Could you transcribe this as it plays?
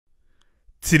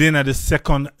Today na the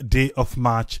second day of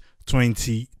March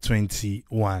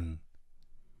 2021.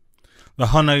 The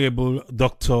Honorable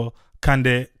Dr.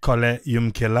 Kandeh Kolleh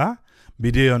Yumkella be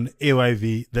there on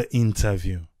AYV The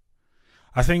Interview.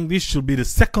 I think this should be the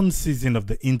second season of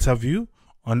The Interview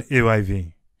on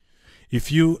AYV. If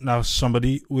you now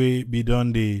somebody will be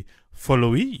done the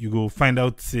following, you go find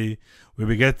out say we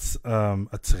will get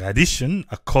a tradition,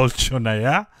 a culture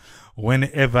now,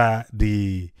 whenever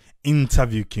the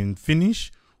interview can finish,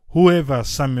 whoever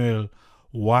Samuel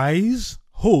Wise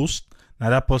host, now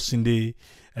that person they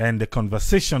and the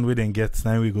conversation we then get,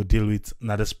 now we go deal with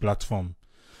now this platform.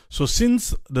 So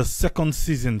since the second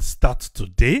season starts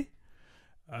today,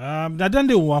 now then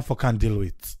the one for can deal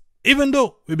with. Even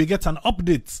though we be get an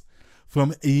update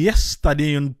from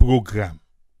yesterday's program.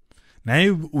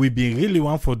 Now we be really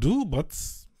want for do, but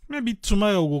maybe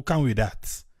tomorrow we'll come with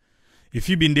that. If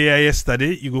you been there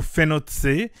yesterday, you go find out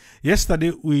say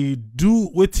yesterday we do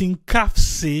waiting CAF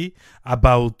say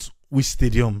about we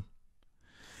stadium.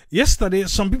 Yesterday,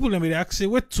 some people let me ask say,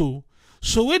 wait to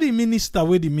so where the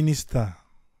minister?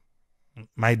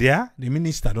 My dear, the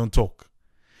minister don't talk.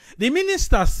 The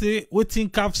minister say waiting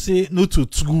CAF say no to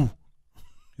true.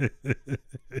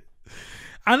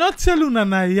 I not tell you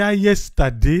na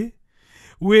yesterday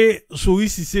where so we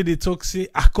say they talk say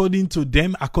according to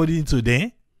them.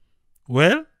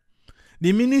 Well,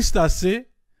 the minister say,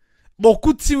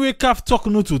 "Bokuti we CAF talk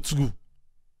no to true."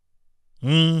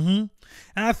 And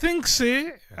I think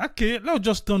say, okay, let's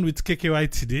just done with KKY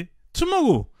today.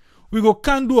 Tomorrow we go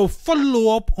can do a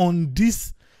follow up on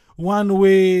this one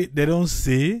way they don't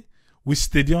say we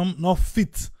stadium not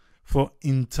fit for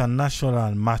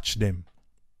international match them.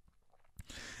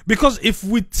 Because if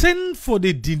we tend for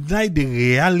they deny the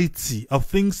reality of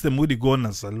things them with the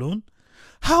governance alone,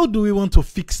 how do we want to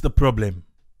fix the problem?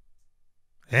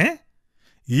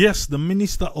 Yes, the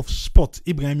Minister of Sport,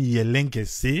 Ibrahim Yelenke,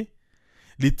 say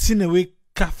the thing away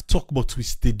CAF talk about with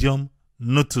stadium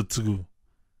not to true.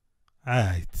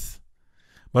 Alright.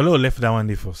 But let's left that one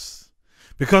there first.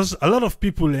 Because a lot of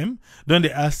people don't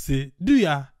they ask say, do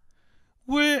ya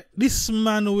where this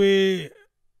man where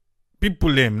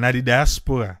people na the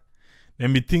diaspora,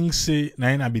 then be think say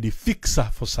na be the fixer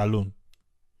for salon.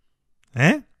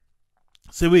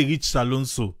 Say we reach salon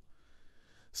so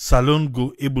salon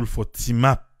go able for team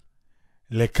up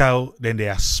like how then they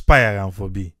aspire and for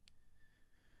be.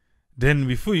 Then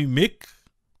before you make,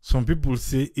 some people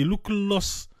say it look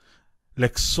lost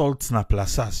like salt na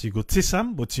plazas. You go taste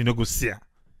them, but you no go see.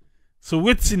 So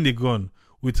what's in the gun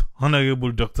with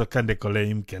Honorable Dr. Kandeh Kolleh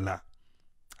Yumkella?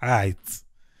 Alright.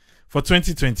 For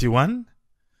 2021,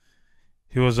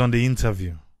 he was on The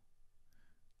Interview.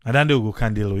 And then they go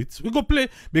can deal with it. We go play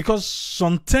because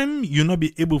sometimes you not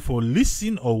be able for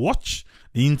listen or watch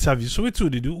the interview. So what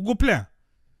do they do? We go play.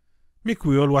 Make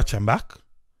we all watch them back.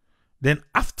 Then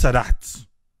after that,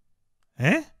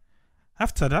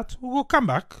 after that, we go come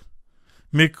back.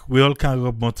 Make we all can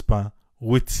rub mouth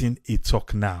waiting a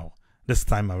talk now. This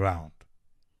time around.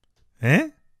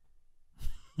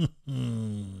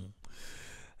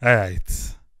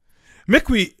 Alright. Make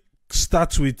we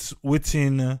start with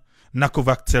waiting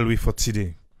NACOVAC tell we for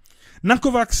today.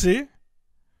 NACOVAC say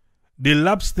the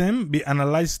labs them be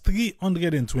analyzed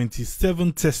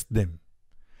 327 tests them.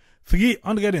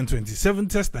 327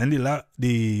 tests and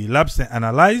the labs they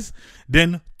analyze,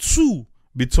 then 2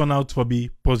 be turned out for be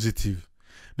positive.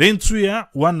 Then 2 here,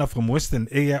 one are from Western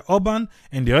area urban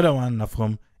and the other one are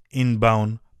from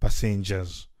inbound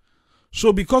passengers.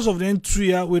 So because of them 2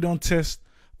 here, we don't test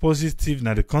positive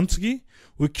in the country.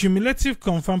 With cumulative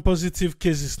confirmed positive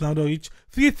cases now to reach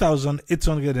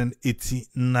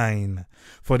 3,889.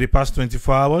 For the past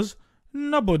 24 hours,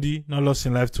 nobody not lost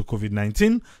in life to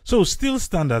COVID-19, so still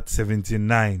stand at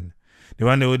 79. The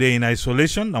one that were there in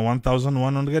isolation, now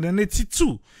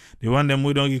 1,182. The one them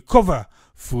we don't recover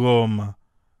from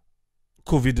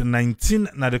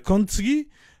COVID-19 now the country,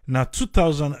 now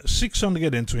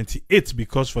 2,628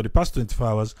 because for the past 24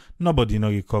 hours, nobody no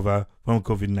recover from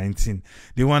COVID-19.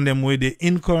 The one them where they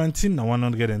in quarantine, now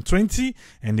 120,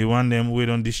 and the one them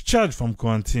where on discharge from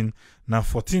quarantine, now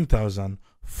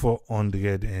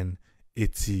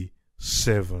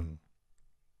 14,487.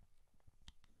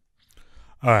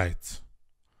 Alright.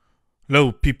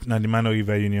 Low peep na the Mano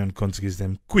River Union countries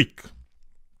them quick.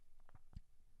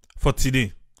 For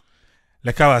today,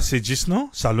 like I say just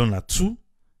now, Salon at 2,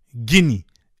 Guinea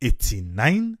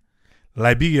 89,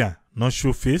 Liberia no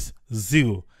show face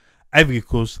 0, Ivory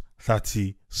Coast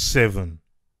 37.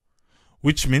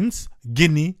 Which means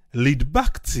Guinea lead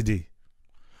back today.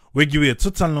 We give you a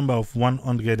total number of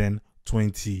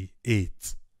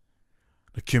 128.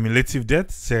 The cumulative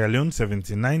death, Sierra Leone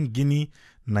 79, Guinea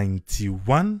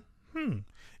 91.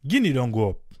 Guinea don't go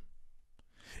up.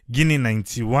 Guinea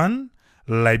 91,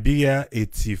 Liberia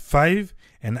 85,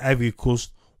 and Ivory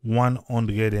Coast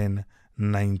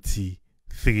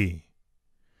 193.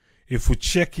 If we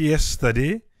check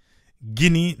yesterday,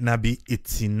 Guinea na be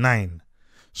 89.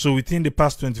 So within the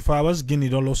past 24 hours, Guinea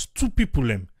don't lost 2 people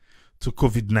to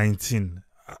COVID-19.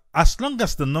 As long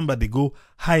as the number they go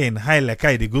high and high like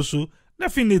I they go, so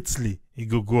definitely it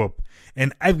go up.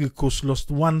 And Ivory Coast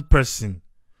lost 1 person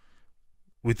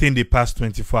within the past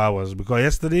 24 hours, because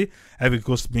yesterday Ivory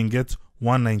Coast been get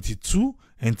 192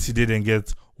 and today they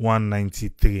get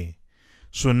 193.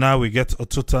 So now we get a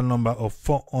total number of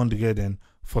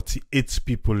 448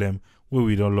 people where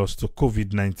we don't lost to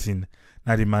COVID-19.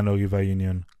 Now the Mano River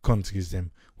Union countries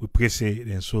them. We pray say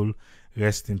their soul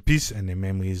rest in peace and their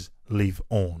memories live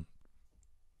on.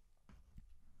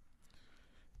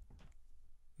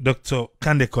 Dr.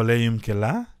 Kandeh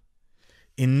Yumkella,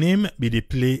 in name be the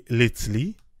play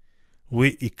lately,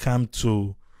 where it come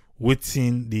to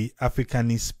waiting the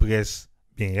Africanist press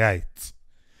being right.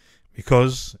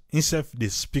 Because instead they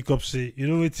speak up, say, you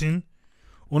know waiting,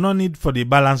 we no need for the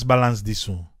balance this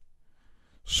one.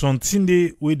 Something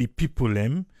they where the people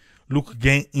look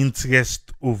gain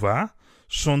interest over,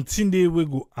 something they we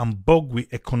go and bug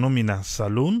with economy na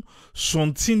salon,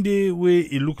 something they where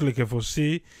it look like if we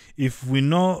say if we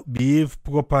not behave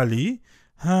properly,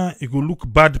 it go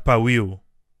look bad per we.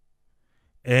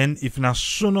 And if na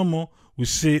so no more, we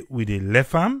say with the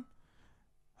left arm,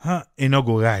 it no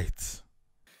go right.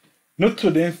 Not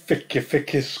to them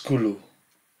fake school.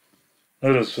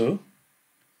 Not also.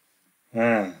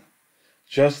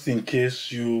 Just in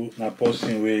case you na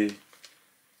person way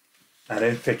and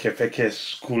then fake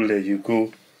school there you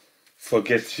go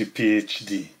forget your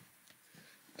PhD.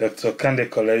 Dr. Kandeh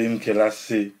Yumkella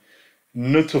say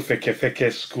not to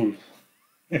fake school.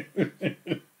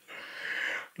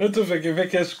 Not to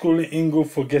fake school in go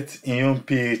forget in your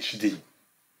PhD.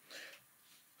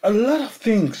 A lot of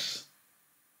things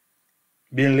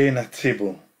being laying at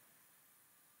table.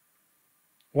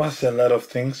 What's a lot of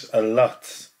things? A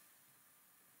lot.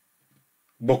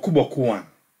 Boku one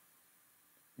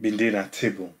been laying at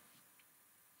table.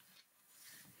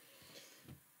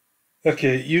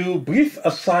 Okay, you breathe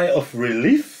a sigh of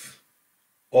relief,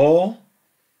 or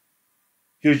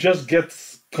you just get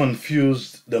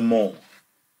confused the more.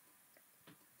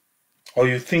 Or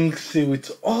you think, say,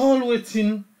 with all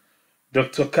waiting,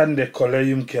 Dr. Kandeh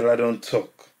Yumkella don't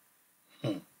talk.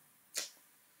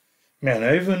 Me, I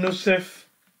don't even know, Seth.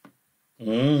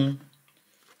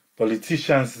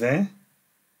 Politicians, they're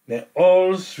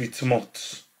all sweet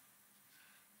mouth.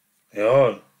 They're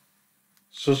all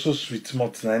so sweet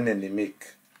mouth, and then they make.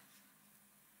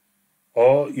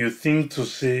 Or you think to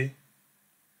say,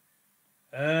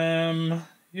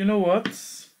 you know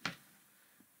what?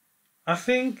 I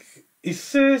think it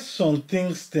says some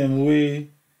things them way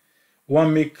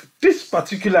one make this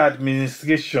particular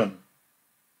administration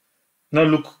not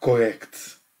look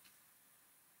correct.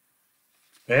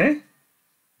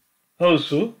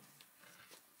 Also,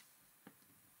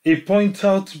 he point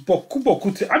out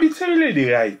boku. I be telling you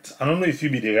the right. I don't know if you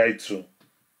be the right too.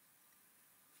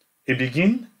 It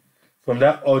begin from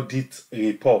that audit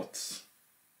report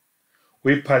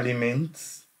where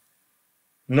Parliament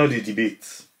not the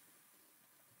debate.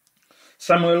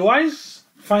 Samuel Wise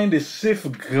find a safe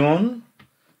ground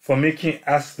for making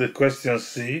us the question.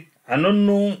 Say, I don't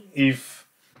know if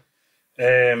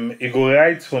it go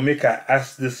right for make I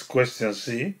ask this question.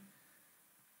 Say,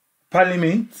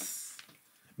 Parliament,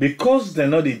 because they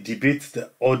know they debate the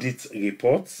audit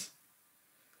reports,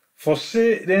 for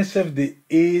say themselves they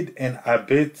aid and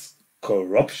abet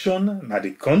corruption in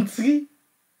the country.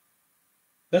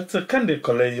 Dr. Kandeh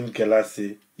Yumkella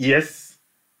say yes.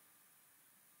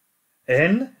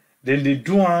 And then they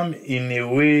do them in a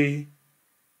way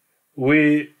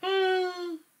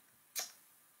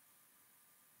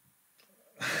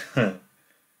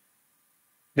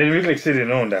they look like say they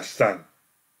don't understand.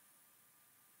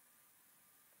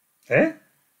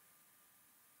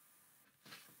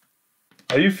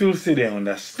 Or you feel say they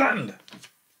understand.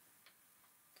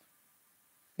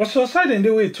 But society in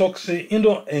the way it talks say you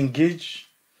don't engage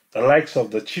the likes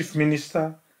of the chief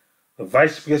minister, the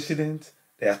vice president,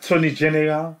 the attorney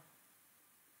general.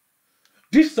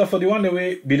 This stuff for the one the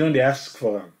way we don't they ask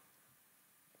for them.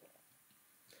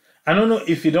 I don't know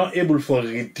if you don't able for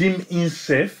redeem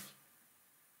himself.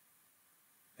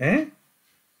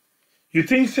 You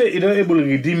think say he don't able to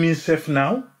redeem himself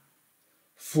now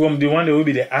from the one that will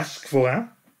be they ask for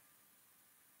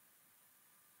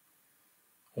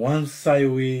one side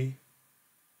way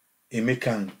he make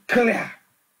them clear.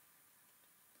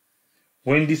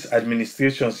 when this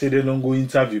administration say they don't go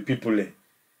interview people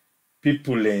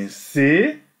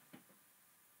say,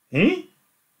 they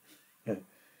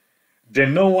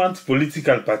don't want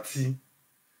political party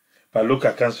for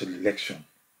local council election.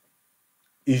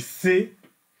 He say,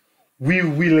 we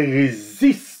will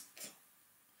resist.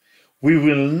 We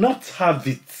will not have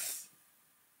it.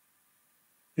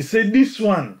 He said, this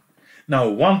one, now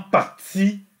one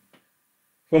party,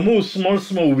 from all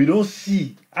small, we don't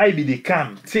see, I be the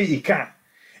cam, say he can.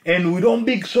 And we don't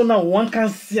big, so now one can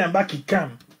see and back he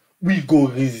can. We go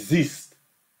resist.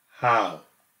 How?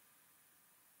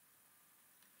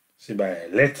 See, by a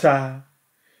letter,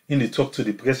 in the talk to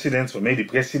the president, for make the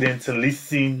president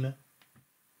listen.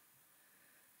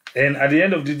 And at the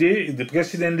end of the day, if the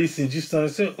president listens, just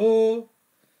say, oh,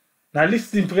 now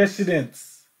listen, president.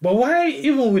 But why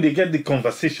even will they get the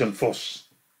conversation first?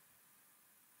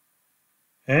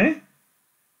 And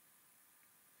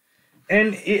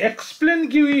he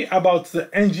explained Giri about the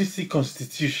NGC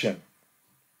constitution.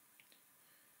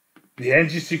 The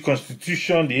NGC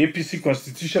constitution, the APC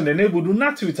constitution, they never do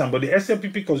nothing with them, but the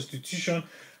SLPP constitution,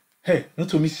 hey, not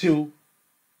to miss you.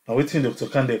 Now waiting Dr.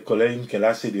 Kandeh, Kolleh,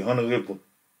 Yumkella say the honorable.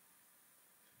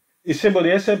 He said, but the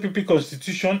SLPP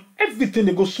constitution, everything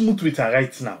they go smooth with her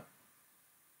right now.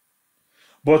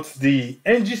 But the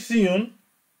NGC,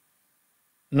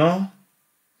 no.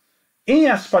 In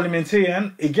as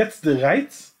parliamentarian, he gets the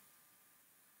right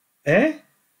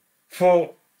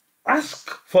for ask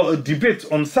for a debate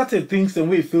on certain things and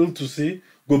we feel to say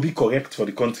go be correct for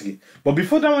the country. But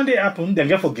before that one day happen, they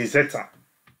get for Gazetta.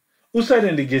 Who said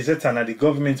in the Gazetta now the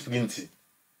government printing?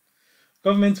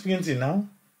 Government printing now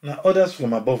others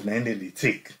from above now they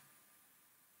take.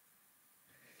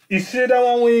 He said that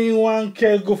one way one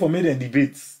care go for made and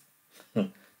debates.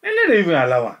 And they don't even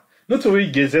allow her. Not to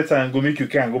way Gazette and go make you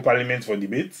can go parliament for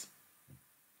debates.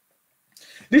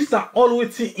 This are all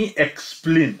waiting in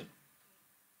explain.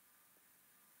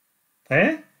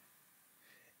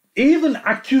 Even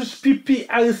accuse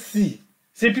PPRC.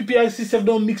 Say PPRC self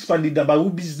don't mix for the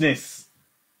Dabaru business.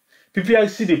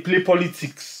 PPRC they play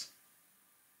politics.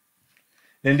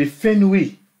 Then they find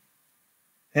way.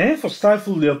 For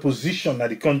stifle the opposition at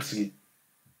the country.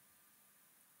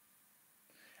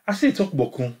 I say talk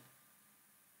beaucoup.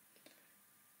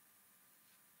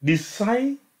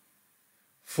 Decide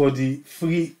for the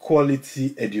free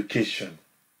quality education.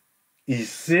 He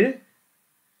say,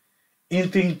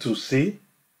 anything to say,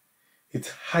 it's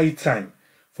high time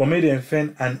for me to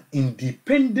find an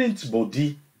independent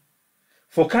body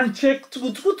for can check true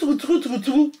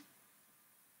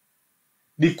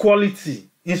the quality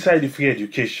inside the free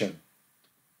education.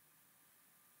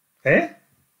 That's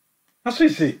what he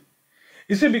say.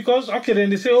 He say because, okay,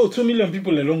 then they say, oh, 2 million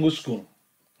people they don't go to school.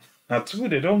 Not true,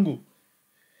 they don't go.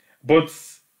 But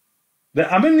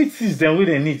the amenities the way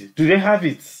they need, do they have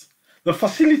it? The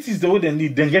facilities the way they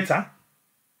need, then get her?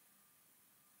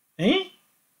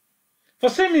 For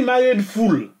say me married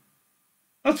full.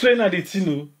 That's why not it, you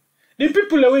know. The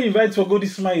people that we invite for go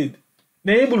this married,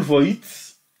 they're able for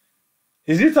it.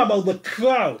 Is it about the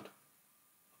crowd?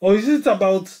 Or is it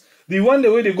about the one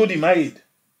the way they go the married?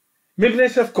 Make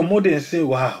themselves commode and say,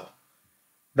 wow,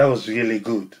 that was really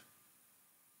good.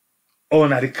 Or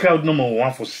now the crowd number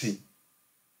one for see.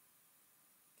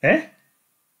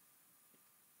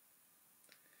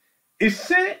 It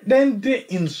say then they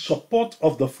in support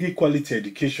of the free quality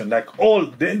education. Like all,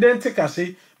 then take and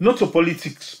say, not to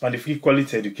politics, but the free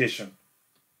quality education.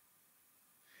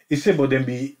 It say, but then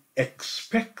we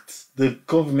expect the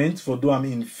government for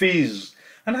doing in phase.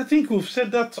 And I think we've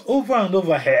said that over and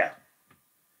over here.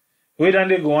 Where then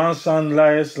they go and sound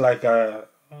like a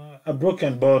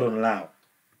broken bottle now.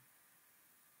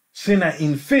 Say na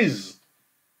in phase.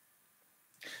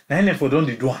 Now they for done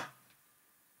the do.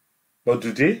 But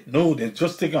do they? No, they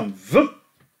just take them.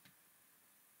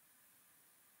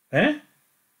 And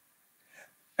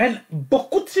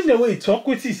Bokutin the way he talk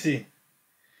with he say,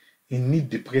 he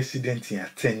need the president in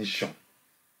attention.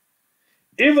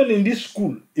 Even in this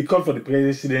school, he called for the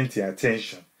president in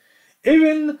attention.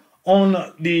 Even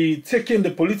on the taking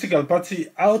the political party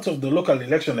out of the local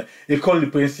election, he called the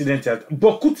president.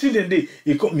 Bokutin the day,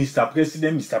 he called Mr.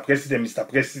 President, Mr. President, Mr.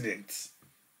 President.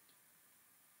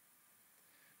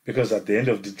 Because at the end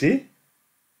of the day,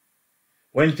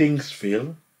 when things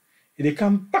fail, they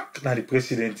come back now the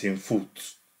president in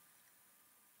foot.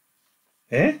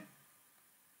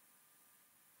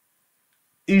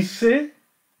 He say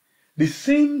the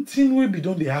same thing will be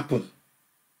done, they happen.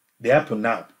 They happen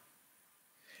now.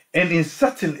 And in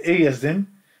certain areas then,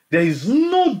 there is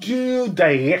no new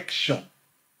direction.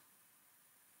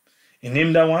 In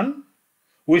name that one,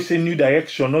 we say new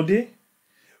direction, no day.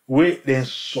 where they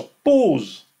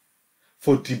suppose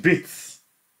for debates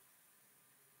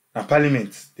in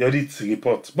Parliament, the audit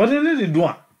report. But they didn't do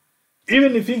it.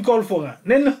 Even if he call for it,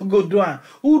 they not go do it.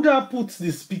 Who da puts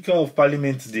the Speaker of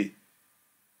Parliament there?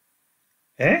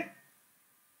 Eh?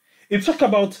 It talk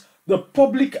about the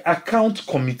Public Account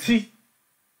Committee.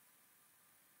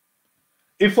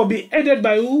 It will be headed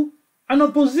by who? An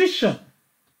opposition.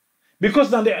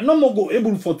 Because now they are no more go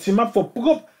able for team up for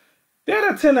prop. The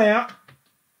other thing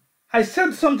I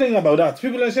said something about that.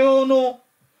 People are saying, oh no,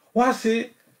 why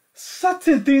say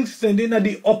certain things then they are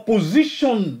the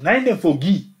opposition neither for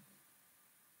give.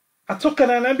 I talk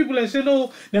and people are saying,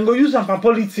 no, they go use them for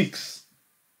politics.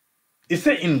 It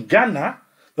say in Ghana,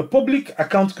 the Public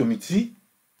Account Committee,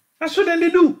 that's what then they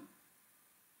do.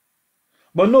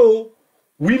 But no,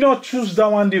 we not choose that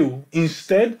one deal.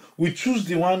 Instead, we choose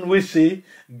the one we say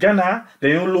Ghana,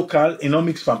 they own local, and not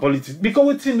mix from politics. Because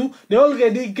what they do, they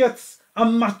already get a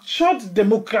matured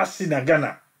democracy in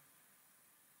Ghana.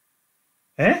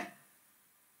 Eh?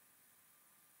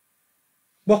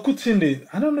 But Kutinde,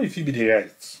 I don't know if he be the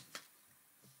right.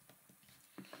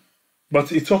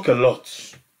 But it talk a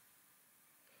lot.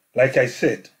 Like I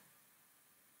said,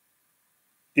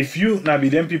 if you now be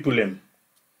them people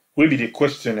will be the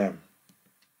question them.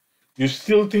 You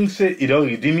still think say it all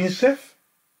redeem himself?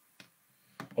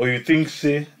 Or you think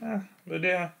say, but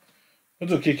they are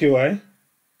what's okay, KY?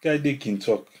 Guy they can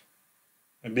talk.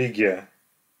 A big yeah.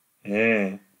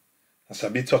 Yeah. As a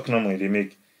bit talk no more they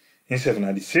make himself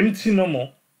now the same thing no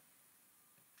more.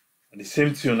 The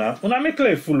same thing now. When I make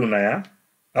like fool na ya.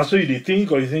 That's what you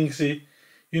think or you think say,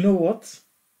 you know what?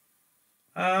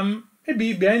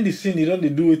 Maybe behind the scene, they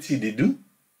don't do what they do.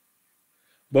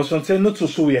 But sometimes not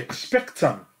so we expect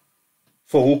them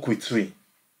for work with we.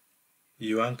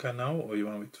 You anchor now or you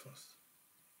want wait first?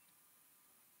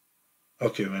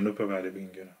 Okay, well, no problem, bring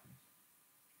you now.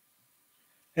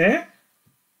 Eh?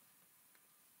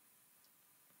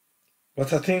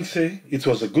 But I think say it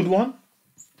was a good one.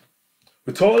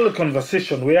 With all the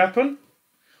conversation we happen,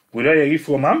 we don't hear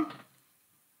from him.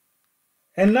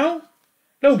 And now,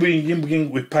 let we bring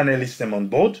with panelists them on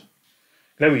board.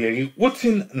 Let we hear what's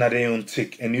in their own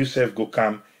take and you self go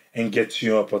come and get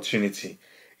your opportunity.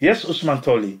 Yes, Usman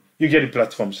Toli, you get the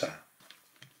platform, sir.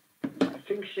 I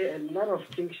think a lot of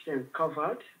things then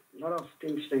covered.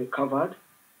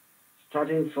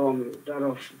 Starting from that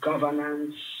of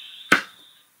governance,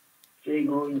 they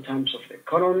go in terms of the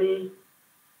economy.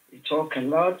 We talk a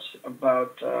lot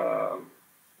about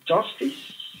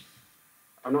justice,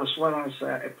 and as well as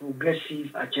a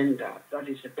progressive agenda. That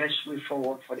is the best way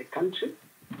forward for the country.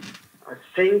 I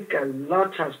think a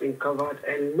lot has been covered,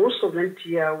 and most of them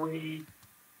here we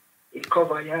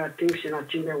cover things in a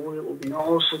thing that will be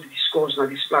also discussed on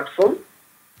this platform.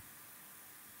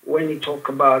 When we talk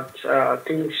about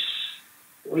things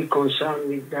we concern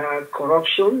with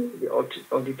corruption, the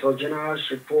Auditor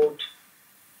General's report,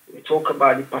 we talk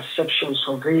about the perceptions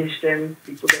of race, them,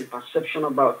 people and perception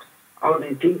about how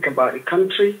they think about the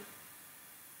country,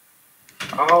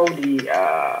 how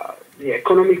the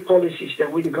economic policies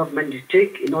that we the government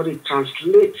take in order to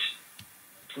translate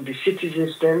to the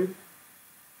citizens then.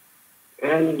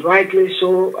 And rightly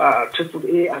so,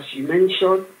 AAA, as you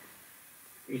mentioned,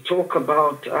 we talk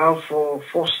about how for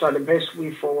foster the best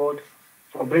way forward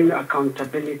for bringing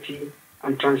accountability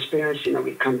and transparency in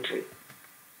our country.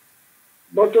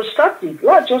 But to start with,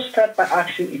 let's just start by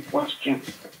asking a question.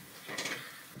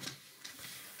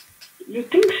 You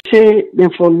think, say,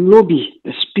 then for lobby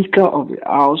the Speaker of the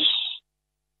House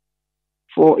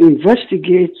for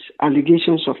investigate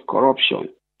allegations of corruption,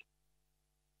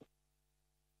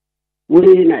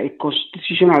 within a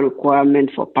constitutional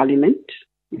requirement for Parliament,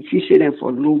 if you say them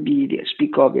for lobby the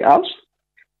Speaker of the House,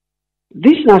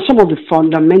 these are some of the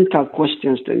fundamental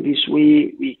questions that this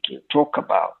way we can talk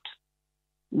about.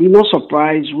 We're not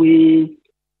surprised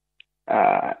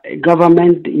a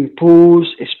government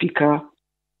impose a Speaker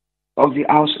of the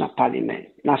House and Parliament.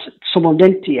 Now, some of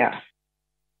them here,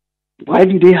 why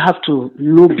do they have to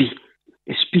lobby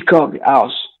a Speaker of the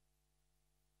House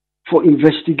for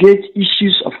investigate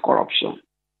issues of corruption?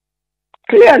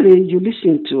 Clearly, you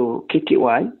listen to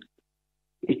KKY.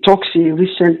 He talks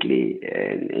recently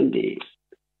in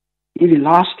the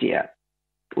last year.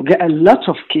 We get a lot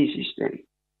of cases then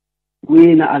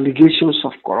with allegations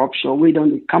of corruption. We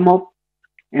don't come up,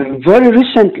 and very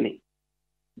recently,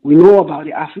 we know about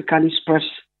the Africanist press.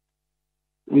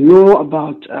 We know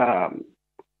about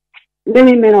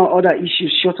many other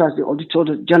issues, such as the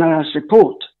Auditor General's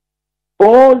report.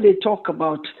 All they talk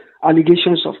about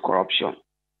allegations of corruption.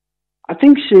 I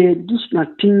think say this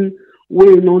nothing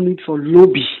we no need for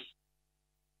lobby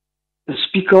the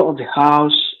Speaker of the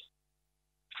House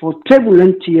for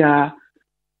turbulent here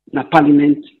na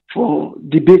parliament for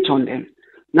debate on them.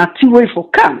 Na way for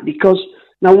come because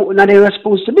now the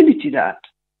responsibility that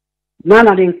now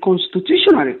the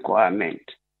constitutional requirement.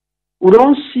 We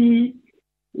don't see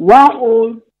one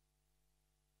old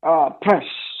press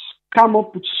come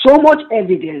up with so much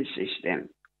evidence system,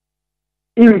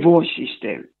 invoice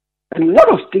system, and a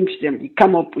lot of things them we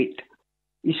come up with.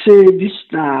 You say this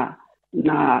na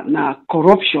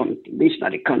corruption based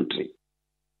on the country.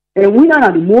 And we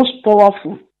are the most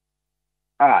powerful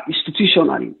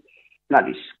institutionally in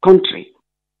this country.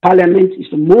 Parliament is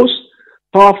the most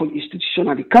powerful institution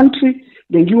of the country.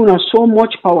 They give us so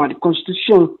much power. The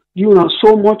Constitution gives us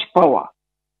so much power,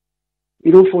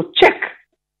 for check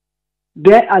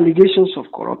their allegations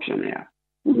of corruption here.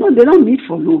 No, they don't need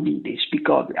for lobby the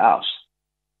Speaker of the House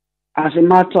as a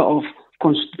matter of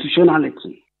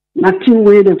constitutionality. Nothing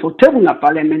way them for table a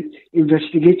Parliament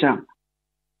investigate them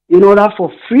in order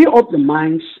for free up the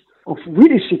minds of we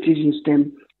the citizens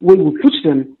them when we put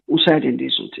them outside in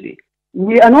this today.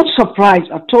 We are not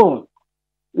surprised at all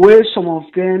where some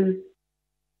of them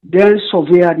then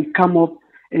surveyor they come up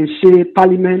and say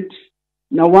Parliament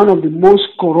now one of the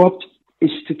most corrupt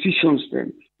institutions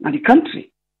then in the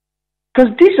country.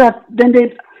 Because these are then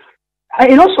they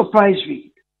it not surprise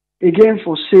me again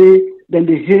for say then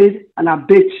they hate and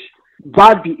abet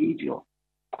bad behavior,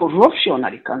 corruption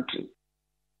in the country.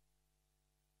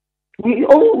 We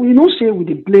know say we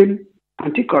blame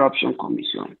Anti-Corruption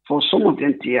Commission for some of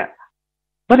them here.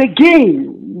 But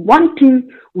again, one thing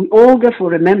we all get to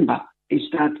remember is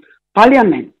that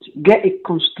Parliament get a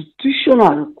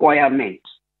constitutional requirement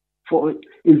for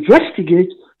investigate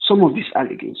some of these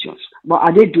allegations. But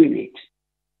are they doing it?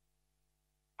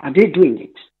 Are they doing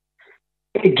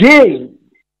it? Again,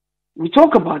 we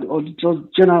talk about the Auditor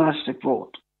General's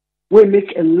report. We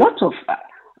make a lot of,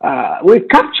 we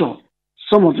capture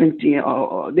some of them,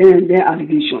 their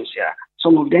allegations here,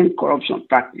 some of them corruption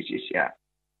practices here.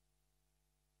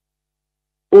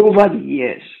 Over the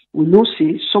years, we know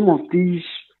see some of these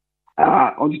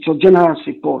Auditor General's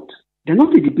report, they're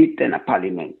not the debate in a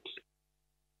parliament.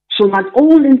 So not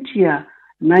all in here,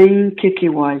 9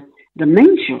 KKY, the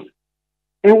mention.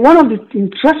 And one of the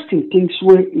interesting things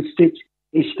where it states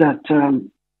is that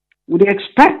we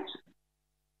expect,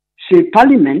 say,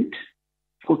 parliament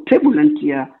for turbulent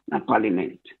here na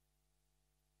parliament.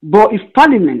 But if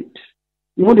parliament,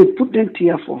 they put them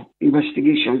here for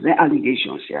investigations, their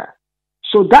allegations here.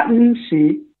 So that means,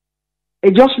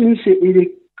 it just means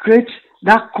it creates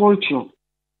that culture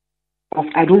of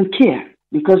I don't care.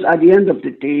 Because at the end of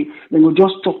the day, they will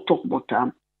just talk about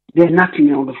them. There's nothing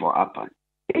else for happen.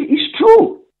 It's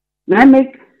true. I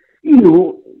make,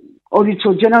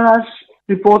 Auditor General's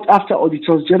report after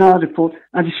Auditor General report,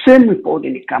 and the same report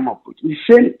they come up with, the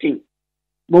same thing.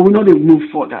 But we know they move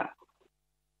further.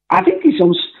 I think it's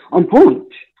on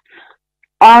point.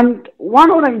 And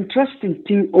one other interesting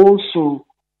thing also,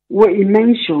 where he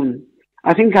mentioned,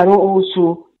 I think I will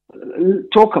also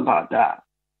talk about that,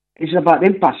 is about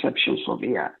them perceptions of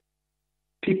here.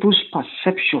 People's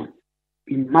perception,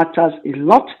 it matters a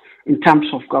lot in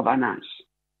terms of governance.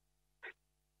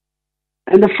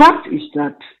 And the fact is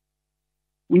that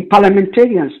we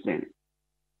parliamentarians then,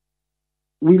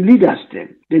 we leaders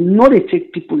then, they know they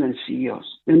take people and serious.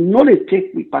 They know they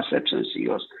take the perception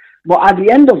serious. But at the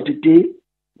end of the day,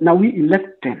 now we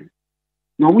elect them.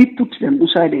 Now we put them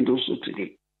inside and also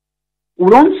today. We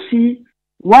don't see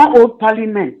one old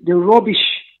parliament, the rubbish,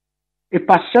 the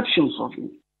perceptions of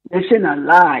it. They say a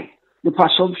lie. The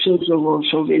perceptions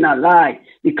of it a lie.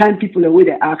 The kind of people the way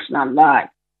they ask a lie.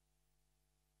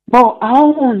 But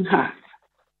our own have,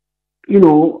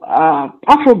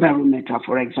 Afrobarometer,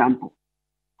 for example,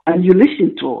 and you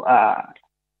listen to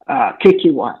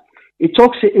KKY, it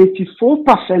talks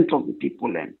 84% of the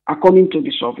people then, according to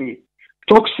the survey,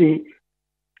 talks the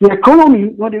economy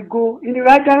going to go in the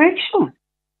right direction.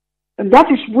 And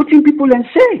that is what people then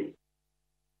say.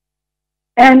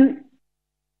 And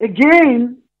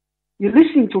again, you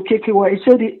listen to KKY, it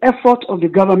said the effort of the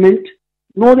government,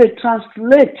 no, they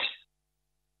translate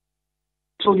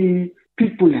to the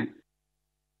people,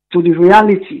 to the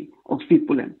reality of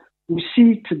people. We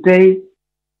see today,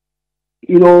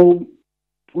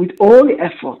 with all the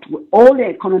effort, with all the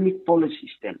economic policy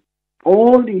system,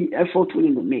 all the effort we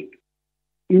need to make,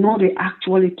 they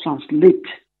actually translate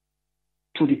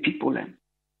to the people,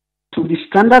 to the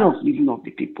standard of living of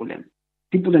the people.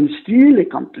 People still they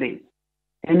complain.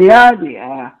 And they are,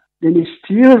 then they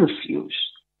still refuse,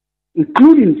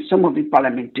 including some of the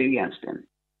parliamentarians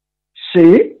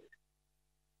say,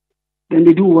 then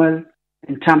they do well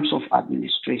in terms of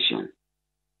administration.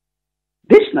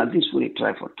 This what they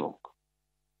try for talk.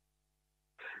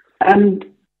 And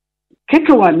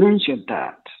KKY mentioned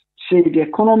that, say the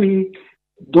economy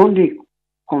don't they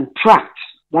contract,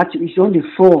 that is on the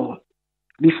fall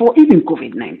before even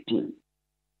COVID-19.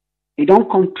 It don't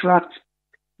contract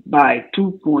by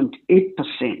 2.8%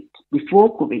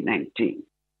 before COVID-19.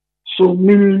 So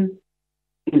meaning,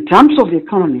 in terms of the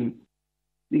economy,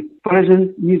 the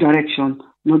present new direction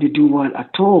not to do well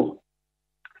at all.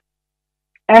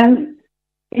 And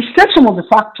it said some of the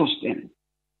factors then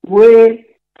will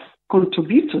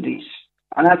contribute to this.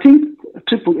 And I think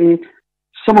AAA,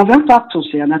 some of them factors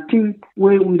here, and I think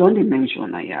we don't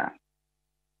mention here.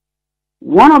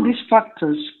 One of these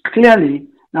factors clearly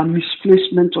the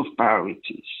misplacement of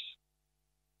priorities.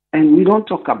 And we don't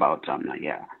talk about them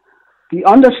here. We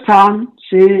understand,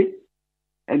 say,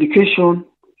 education,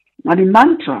 now the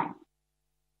mantra,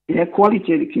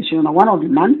 quality education, are one of the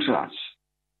mantras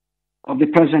of the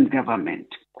present government,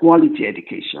 quality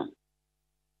education.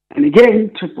 And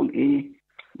again, AAA,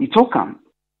 we talk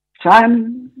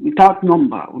time without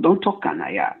number, we don't talk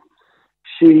here.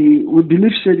 Say, we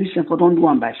believe, say, this and don't do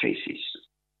one by faces.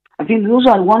 I think those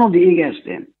are one of the areas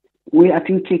then where I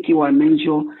think KKY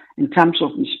measure in terms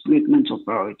of misplacement of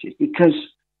priorities, because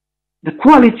the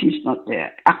quality is not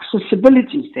there,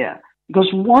 accessibility is there, because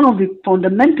one of the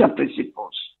fundamental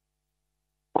principles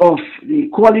of the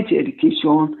quality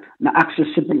education is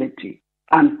accessibility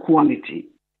and quality.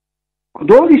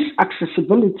 Although this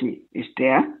accessibility is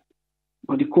there,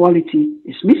 but the quality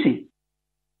is missing.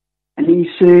 And he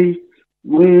say,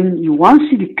 when you want to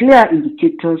see the clear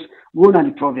indicators, go to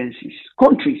the provinces,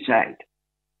 countryside,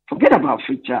 forget about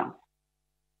future.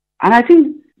 And I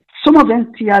think some of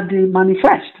them here, they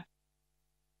manifest.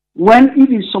 When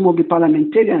even some of the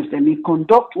parliamentarians, they may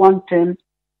conduct one term,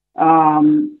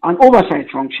 an oversight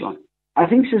function. I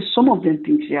think some of them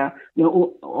things here, they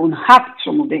unhacked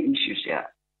some of the issues here.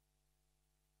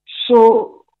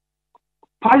 So,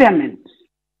 Parliament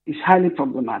is highly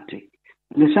problematic.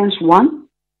 In the sense, one,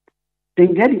 they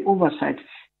get the oversight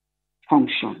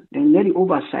function.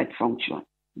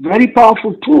 Very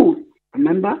powerful tool.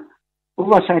 Remember,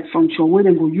 oversight function where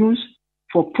they will use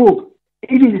for probe,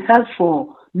 even help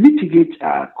for mitigate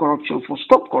corruption, for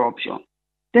stop corruption.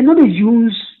 They know they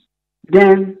use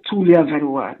them tool here very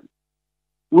well,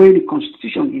 where the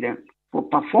Constitution give them for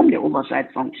perform their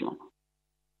oversight function.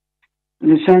 In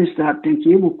the sense that they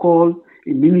can able call a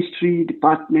ministry,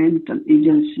 department, and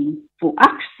agency for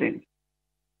ask them,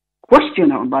 question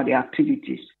them about their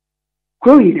activities,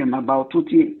 query them about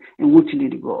what and what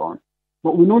they go on.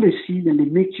 But we know they see them, they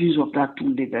make use of that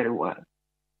tool very well.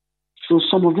 So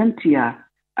some of them here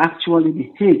actually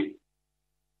behave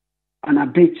and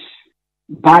abate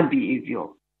bad behavior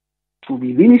to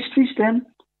the ministries them,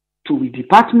 to the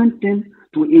department them,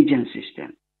 to agencies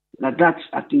them. Now that's,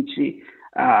 I think, say,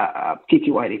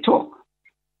 KKY they talk.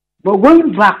 But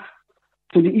going back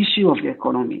to the issue of the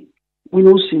economy, we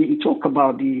know say you talk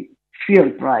about the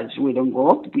fuel price, we don't go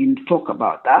up, we talk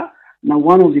about that. Now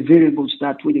one of the variables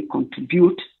that really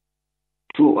contribute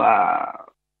to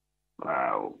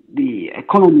the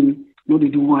economy, they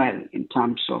do well in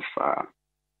terms of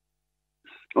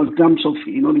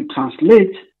they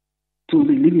translate to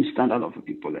the living standard of the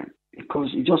people then,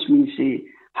 because it just means say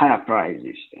higher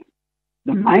prices then.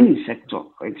 The mining sector,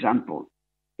 for example,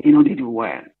 they do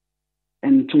well.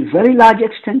 And to a very large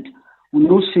extent, we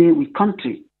know say we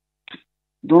country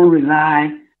don't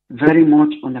rely very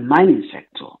much on the mining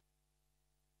sector.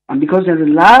 And because they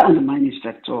rely on the mining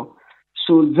sector,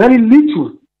 so very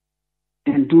little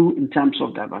can do in terms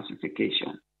of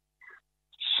diversification.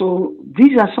 So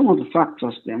these are some of the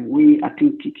factors then I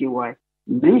think KKY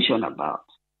mentioned about.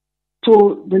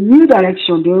 So the new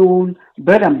direction, their own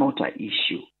bread and butter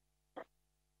issue,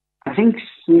 I think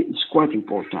it's quite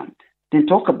important. Then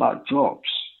talk about jobs.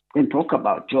 But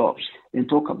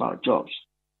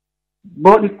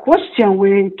the question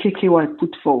where KKY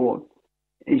put forward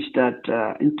is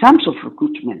that in terms of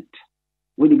recruitment,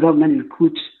 when the government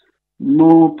recruits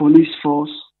more police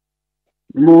force,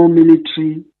 more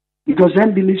military, because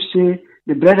then believe say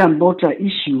the bread and butter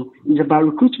issue is about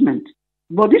recruitment.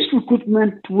 But this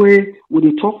recruitment way when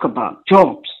they talk about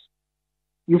jobs,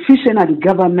 you feel saying that the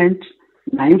government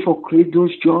now for create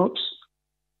those jobs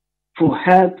for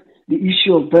help the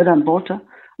issue of bread and butter.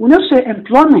 We not say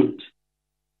employment.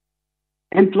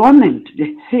 Employment,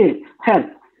 they help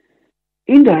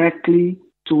indirectly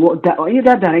toward that, or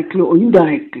either directly or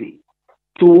indirectly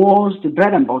towards the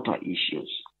bread and butter issues.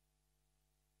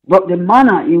 But the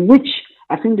manner in which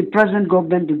I think the present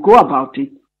government will go about it,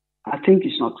 I think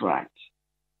is not right.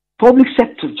 Public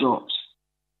sector jobs,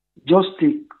 just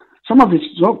some of the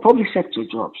public sector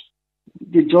jobs,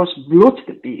 they just bloat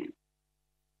the bill.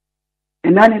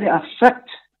 And then it affect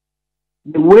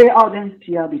the way how them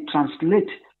here they translate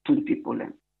to the people.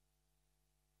 Then.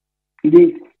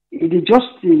 It just,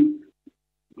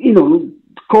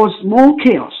 cause more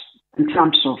chaos in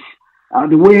terms of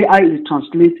the way I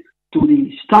translate to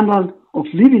the standard of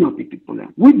living of the people.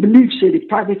 Then. We believe, say, the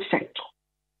private sector,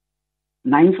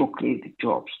 nine for creating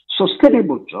jobs,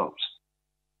 sustainable jobs,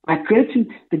 by creating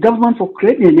the government for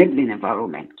creating an enabling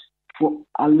environment, for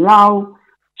allow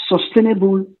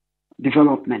sustainable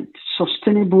development,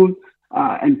 sustainable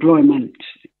employment.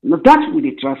 Now that's what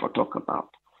they try to talk about.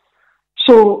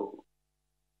 So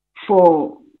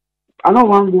I don't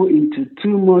want to go into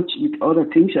too much with other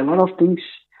things. A lot of things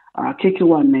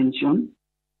KK1 mentioned.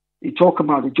 They talk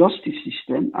about the justice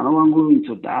system. I don't want to go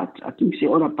into that. I think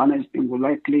the other panelists will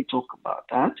likely talk about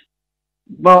that.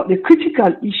 But the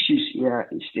critical issues here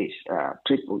is this,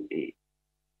 AAA.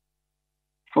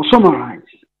 For summarize,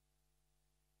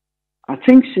 I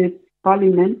think the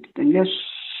Parliament, and there's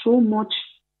so much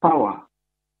power.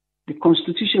 The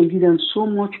Constitution gives them so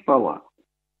much power.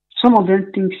 Some of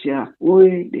them things here,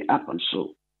 where they happen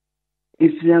so.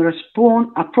 If they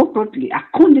respond appropriately,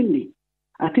 accordingly,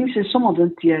 I think some of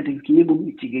them here, they can able to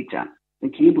mitigate them. They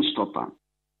can able to stop them.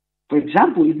 For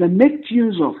example, if they make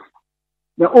use of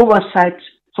the oversight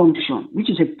function, which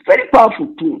is a very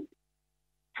powerful tool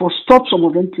for stop some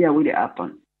of them here where they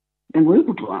happen, then we're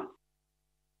able to have.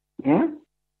 Yeah?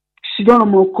 She don't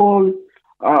more call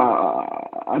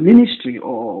a ministry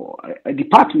or a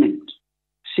department,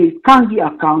 say, can't give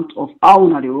account of how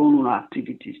they run our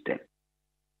activities there.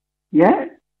 Yeah?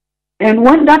 And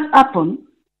when that happens,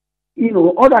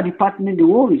 other departments, they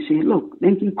always say, look,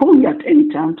 they can call me at any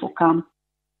time to come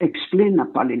explain the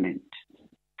Parliament.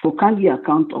 For can give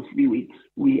account of we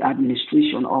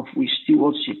administration of we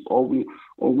stewardship or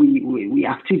we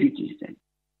activities then.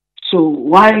 So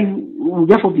why we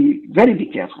therefore be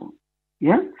careful.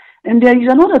 Yeah? And there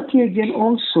is another thing again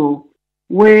also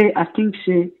where I think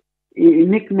say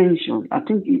make mention. I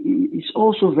think it's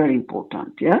also very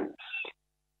important. Yeah.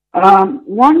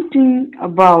 One thing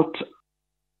about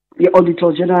the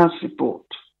Auditor General's report,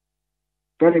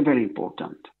 very, very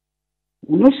important.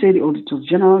 We know say the Auditor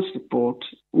General's report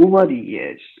over the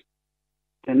years,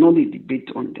 there's no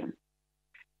debate on them.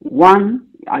 One,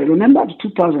 I remember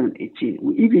 2018,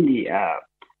 even the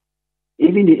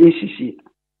ACC,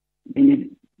 it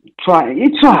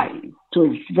tried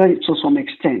to some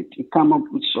extent. It come up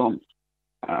with some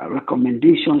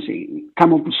recommendations, it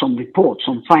come up with some reports,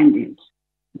 some findings.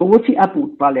 But what happened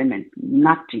with Parliament?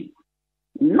 Nothing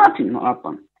will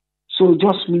happen. So it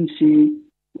just means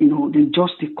they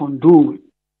just condone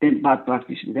them bad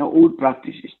practices, their old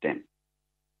practices then.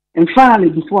 And finally,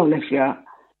 before I left here,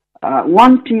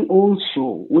 one thing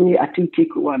also where I think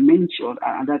Kiko mentioned,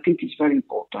 and I think it's very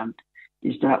important,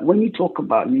 is that when you talk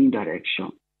about new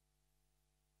direction,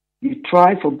 you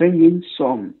try for bringing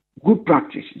some good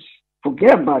practices.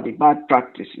 Forget about the bad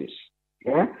practices.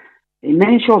 Yeah, a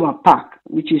mention of a PAC,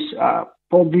 which is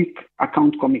Public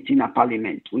Account Committee in a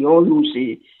Parliament. We all know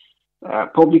the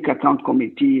Public Account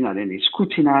Committee, and then they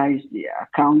scrutinize the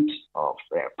account of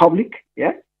public.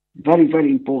 Yeah, very,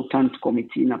 very important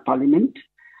committee in a Parliament.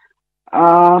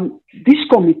 This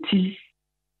committee,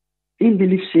 in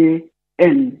belief say,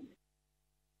 and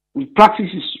with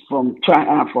practices from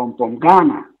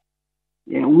Ghana,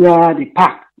 yeah, where the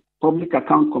PAC, Public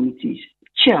Account Committees,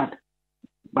 chaired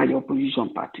by the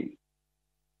opposition party.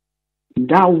 In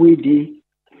that way, they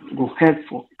go help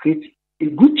for create a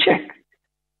good check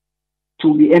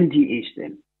to the MDAs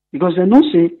then. Because they know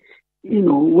say,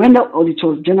 when the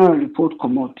Auditor General report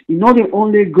come out, they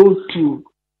only go to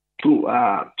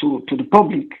the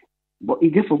public, but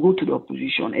it therefore go to the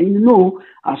opposition. And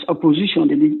as opposition,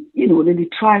 they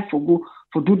try for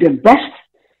do their best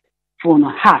for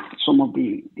heart some of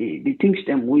the things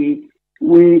them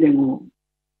where they go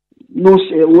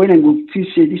when they go feel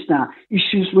say this now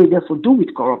issues where therefore do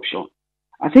with corruption.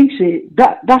 I think say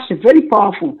that's a very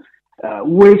powerful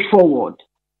way forward.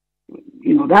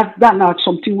 That not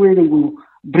something where they will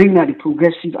bring out the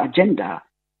progressive agenda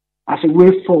as a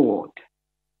way forward.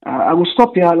 I will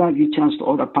stop here. I'll give a chance to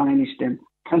other panelists. Then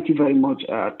thank you very much,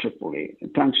 AAA.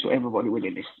 And thanks to everybody who is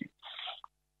listening.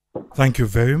 Thank you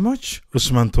very much,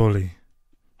 Usman Toli.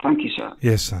 Thank you, sir.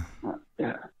 Yes, sir.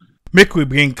 Yeah. Make we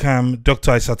bring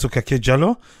Dr. Isatoka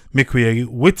Kejalo. Make we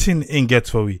waiting and get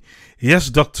for we. Yes,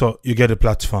 doctor, you get a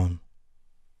platform.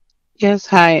 Yes,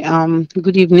 hi.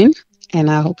 Good evening,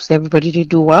 and I hope everybody did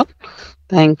do well.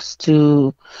 Thanks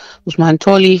to Usman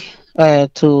Toli,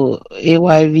 to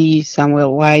AYV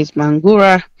Samuel Wise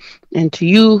Mangura, and to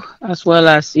you, as well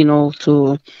as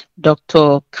to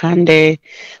Dr. Kandeh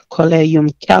Kolleh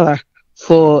Yumkella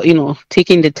for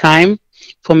taking the time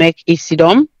for make a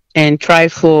sidom and try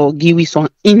for give we some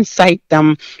insight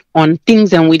on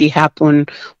things and what they happen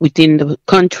within the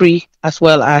country, as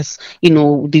well as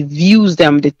the views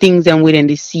the things and within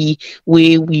the see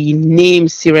where we name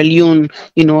Sierra Leone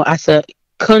as a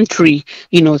country,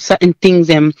 certain things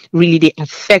really they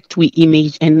affect we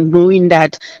image, and knowing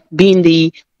that being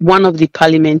the one of the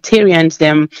parliamentarians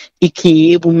it can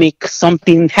able make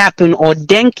something happen, or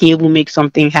then can able make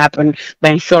something happen by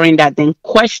ensuring that then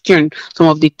question some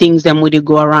of the things where they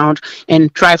go around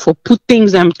and try for put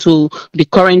things to the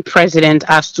current president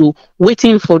as to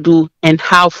waiting for do and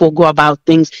how for go about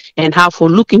things and how for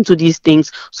look into these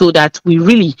things, so that we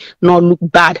really not look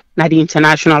bad at the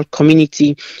international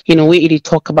community. Where it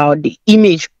talk about the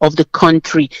image of the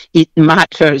country, it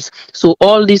matters. So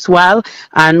all this while,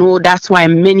 I know that's why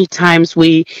many times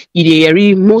we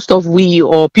most of we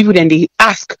or people then they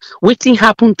ask what thing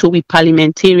happened to we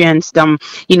parliamentarians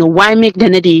why make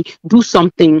them they do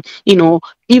something,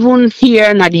 even here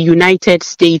in the United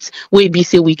States, where we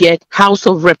say we get House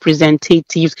of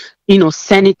Representatives,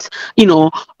 Senate,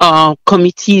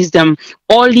 committees,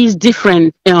 all these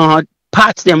different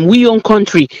parts we own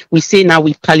country, we say now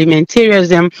we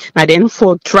parliamentarians and then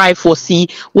for try for see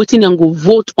waiting and go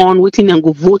vote on, waiting and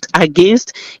go vote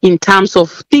against in terms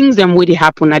of things where they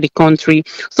happen at the country.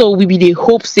 So we be the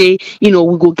hope say we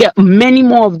go get many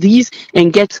more of these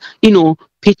and get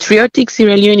patriotic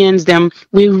Sierra Leoneans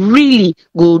we really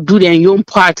go do their own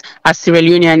part as Sierra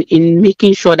Leonean in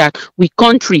making sure that we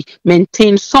country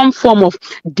maintain some form of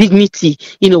dignity,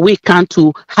 we can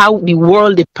to how the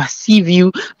world they perceive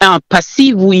you,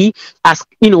 perceive we as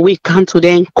we can to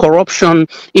then corruption,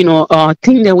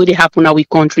 thing that will happen in our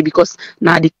country, because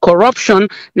now the corruption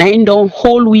now don't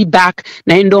hold we back,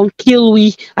 now don't kill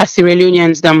we as Sierra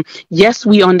Leoneans yes,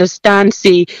 we understand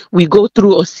say we go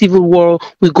through a civil war,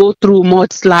 we go through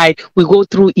mudslide, we go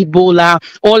through Ebola,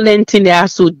 all that thing there,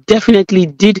 so definitely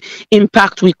did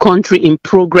impact we country in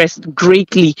progress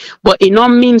greatly. But it not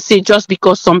means say just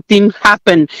because something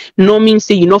happened, no means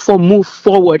say for move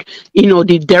forward.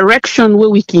 The direction where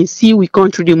we can see we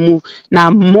country the move now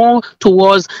more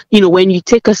towards when you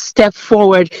take a step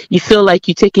forward, you feel like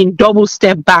you're taking double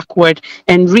step backward,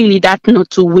 and really that not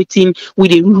to waiting we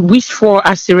they wish for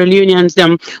as Sierra Leoneans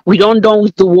we don't done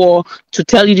with the war. To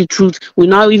tell you the truth, we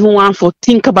now even want for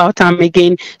think about them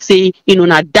again, say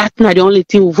now that not the only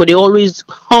thing for they always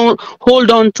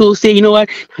hold on to, say what,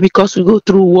 because we go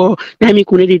through war now we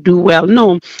could do well.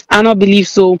 No, I don't believe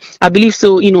so. I believe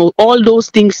so all those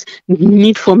things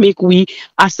need for make we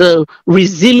as a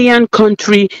resilient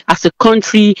country, as a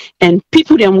country, and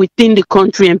people within the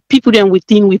country, and people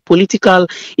within we political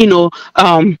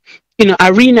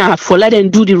arena, for let them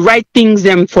do the right things,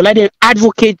 for let them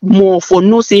advocate more, for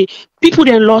no say people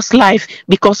then lost life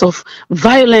because of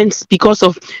violence, because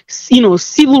of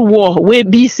civil war, where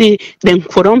be say them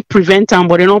for don't prevent them,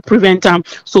 but they don't prevent them.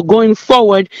 So going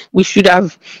forward, we should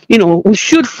have we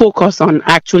should focus on,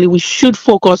 actually we should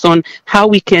focus on how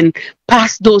we can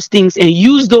pass those things and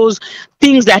use those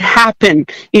things that happen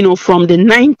from the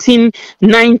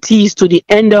 1990s to the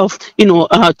end of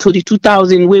to the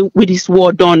 2000 with this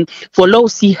war done, for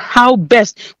let's see how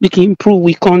best we can improve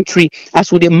we country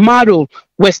as with the model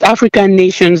West African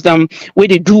nations where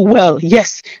they do well.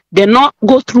 Yes, they not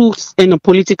go through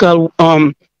political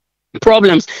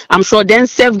problems. I'm sure then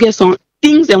self get some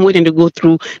things them waiting to go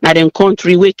through now them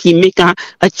country where can make a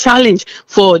challenge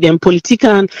for them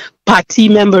political party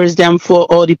members for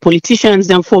or the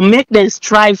politicians for make them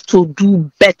strive to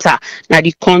do better now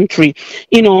the country.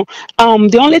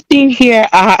 The only thing here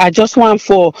I just want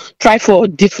for try for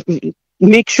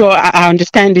make sure I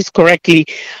understand this correctly.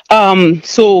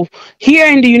 So here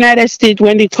in the United States,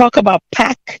 when they talk about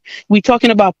PAC, we're talking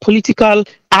about political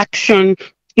action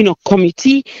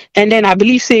committee, and then I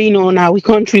believe say in our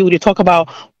country we talk about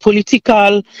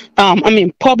political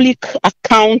public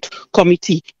account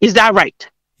committee. Is that right?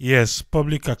 Yes,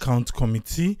 public account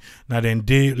committee. Now then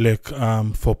they like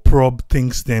for probe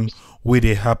things them where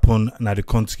they happen now the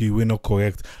country we not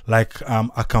correct, like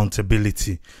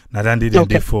accountability. Now then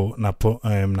they for na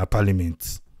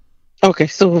parliament. Okay,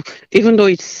 so even though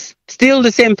it's still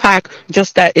the same pack,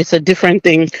 just that it's a different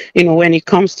thing, when it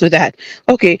comes to that.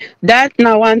 Okay, that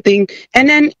now one thing. And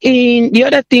then in the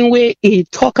other thing where he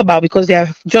talk about, because there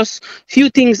are just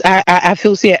few things I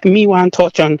feel say me want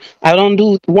touch on. I don't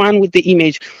do one with the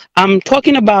image. I'm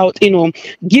talking about,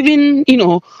 giving,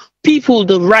 people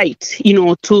the right,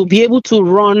 to be able to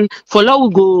run for law.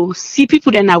 We go see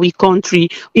people in our country,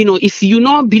 if you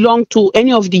not belong to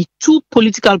any of the two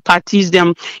political parties,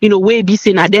 them, where be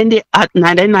saying, then they at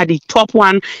the top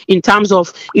one in terms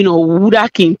of, who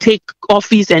that can take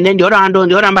office, and then the other hand on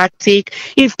the other back take.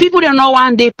 If people don't know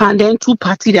one day, and then two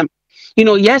party them.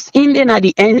 Yes, in then at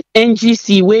the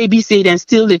NGC where be said and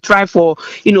still they try for,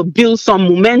 build some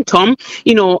momentum,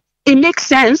 it makes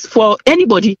sense for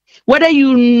anybody, whether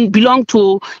you belong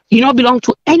to, belong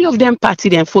to any of them party,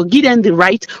 then for give them the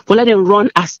right for let them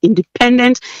run as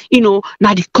independent,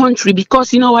 now the country,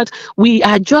 because you know what, we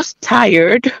are just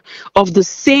tired of the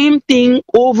same thing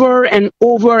over and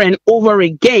over and over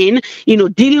again,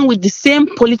 dealing with the same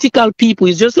political people.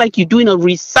 It's just like you're doing a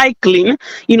recycling,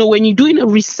 when you're doing a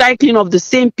recycling of the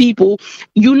same people,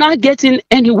 you're not getting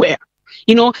anywhere.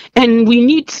 And we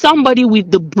need somebody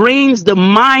with the brains, the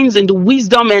minds, and the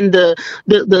wisdom, and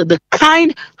the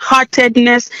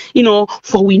kind-heartedness,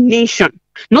 for we nation.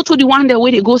 Not to the one that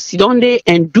way they go sit down there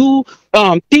and do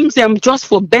things them just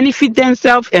for benefit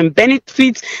themselves and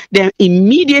benefit their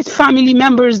immediate family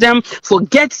members. Them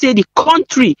forget say the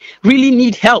country really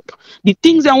need help. The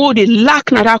things that what they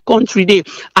lack in that country they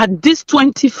at this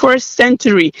 21st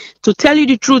century. To tell you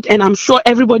the truth, and I'm sure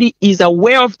everybody is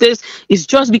aware of this, is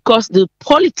just because the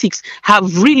politics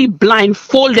have really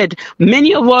blindfolded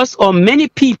many of us or many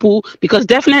people. Because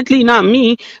definitely not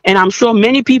me, and I'm sure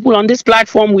many people on this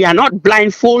platform, we are not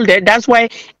blindfolded. That's why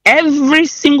every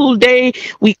single day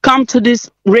we come to this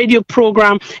radio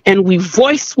program and we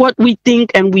voice what we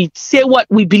think and we say what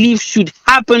we believe should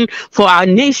happen for our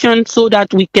nation so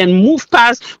that we can move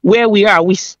past where we are.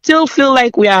 We still feel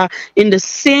like we are in the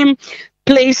same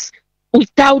place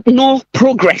without no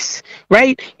progress,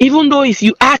 right? Even though if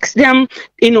you ask them,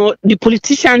 the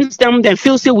politicians, they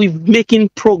feel say we're making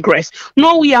progress.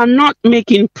 No, we are not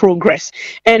making progress.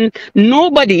 And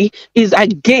nobody is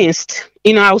against,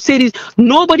 I'll say this,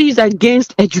 nobody is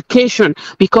against education,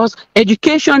 because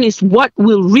education is what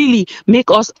will really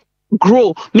make us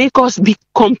grow, make us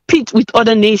compete with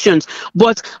other nations.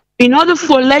 But in order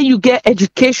for let you get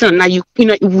education, now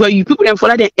where you people and for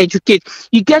let them educate,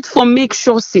 you get for make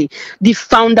sure say the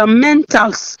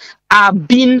fundamentals are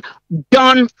being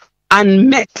done and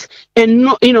met, and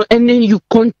and then you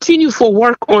continue for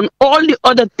work on all the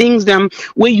other things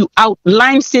where you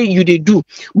outline say you they do.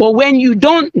 But when you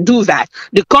don't do that,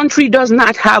 the country does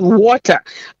not have water,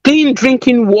 clean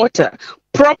drinking water,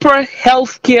 proper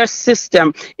healthcare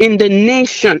system in the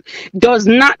nation, does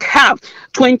not have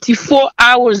 24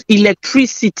 hours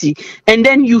electricity, and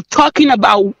then you talking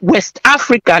about West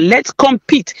Africa, let's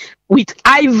compete with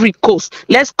Ivory Coast,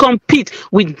 let's compete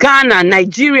with Ghana,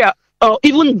 Nigeria, or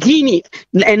even Guinea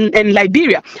and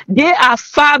Liberia. They are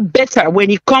far better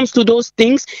when it comes to those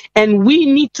things, and we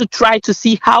need to try to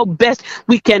see how best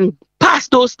we can pass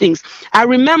those things. I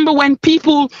remember when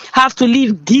people have to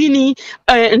leave Guinea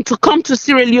and to come to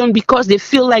Sierra Leone because they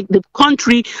feel like the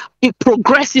country, it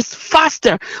progresses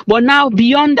faster. But now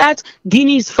beyond that,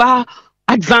 Guinea is far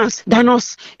advanced than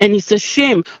us, and it's a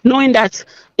shame knowing that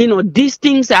these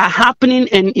things are happening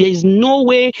and there is no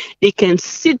way they can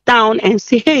sit down and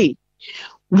say, hey,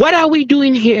 what are we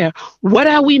doing here? What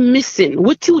are we missing?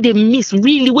 What do they miss?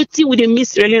 Really, what do they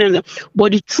miss? Really?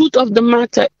 But the truth of the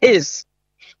matter is,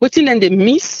 what do they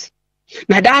miss?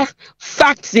 Now that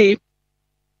fact say,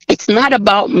 it's not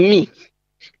about me.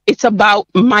 It's about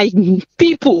my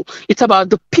people. It's about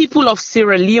the people of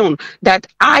Sierra Leone that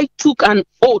I took an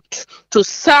oath to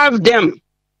serve them,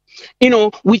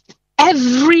 with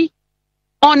every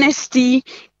honesty,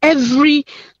 every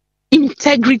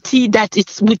integrity that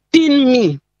it's within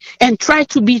me, and try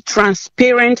to be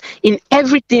transparent in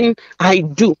everything I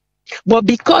do. But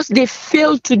because they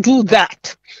fail to do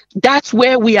that, that's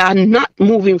where we are not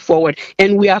moving forward.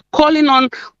 And we are calling on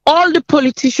all the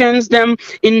politicians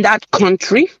in that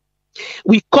country.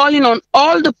 We're calling on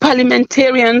all the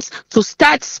parliamentarians to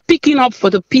start speaking up for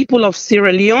the people of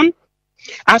Sierra Leone.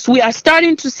 As we are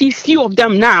starting to see few of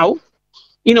them now,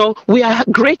 we are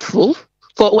grateful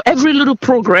for every little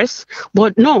progress.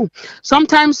 But no,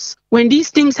 sometimes when these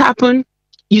things happen,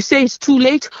 you say it's too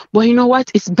late, but you know what?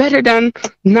 It's better than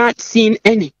not seeing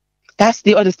any. That's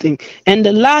the other thing. And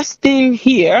the last thing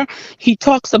here, he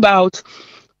talks about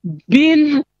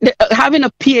having a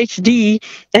PhD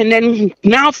and then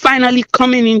now finally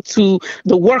coming into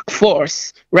the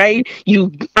workforce, right?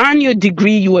 You earn your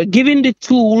degree, you are given the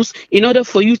tools in order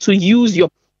for you to use your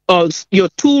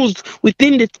tools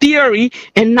within the theory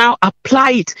and now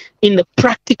apply it in the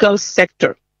practical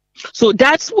sector. So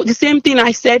that's the same thing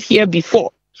I said here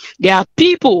before. There are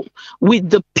people with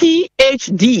the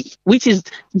PhD, which is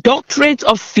Doctorate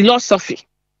of Philosophy,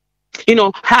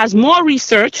 has more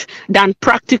research than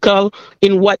practical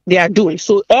in what they are doing.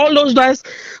 So all those guys,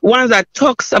 ones that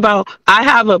talks about, I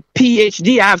have a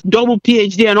PhD, I have double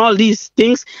PhD and all these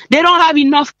things, they don't have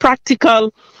enough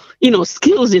practical,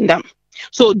 skills in them.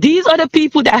 So these are the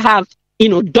people that have,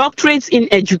 doctorates in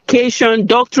education,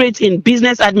 doctorates in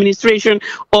business administration,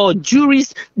 or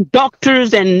jurists,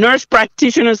 doctors and nurse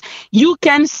practitioners. You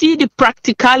can see the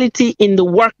practicality in the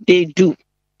work they do.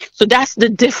 So that's the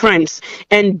difference.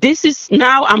 And this is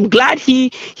now, I'm glad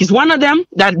he's one of them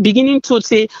that beginning to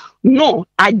say, no,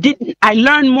 I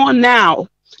learned more now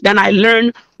than I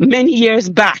learned many years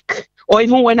back, or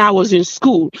even when I was in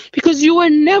school, because you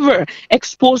were never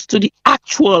exposed to the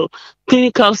actual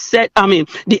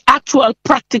the actual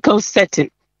practical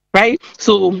setting, right?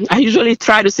 So I usually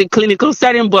try to say clinical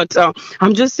setting, but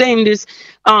I'm just saying this.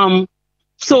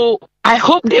 So I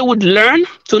hope they would learn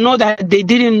to know that they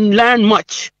didn't learn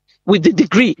much with the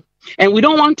degree. And we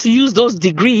don't want to use those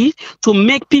degrees to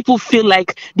make people feel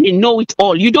like they know it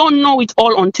all. You don't know it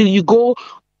all until you go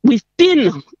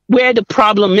within where the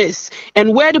problem is.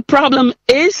 And where the problem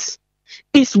is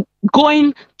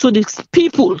going to these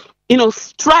people.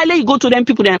 Try, let you go to them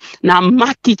people then now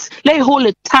market, let you hold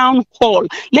a town hall,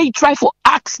 let you try for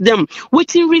ask them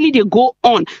what really they go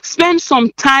on, spend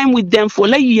some time with them for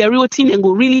let you hear what thing and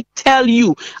go really tell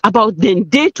you about them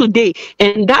day to day.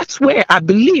 And that's where I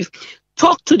believe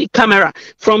talk to the camera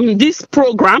from this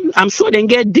program. I'm sure they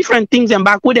get different things and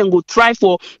backward and go try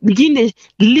for begin to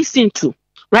listen to.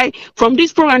 Right from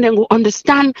this program, then go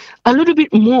understand a little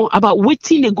bit more about what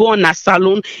thing they go on a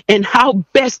salon and how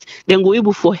best then go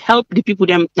able to help the people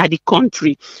them at the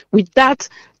country. With that,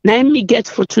 let me get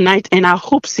for tonight, and I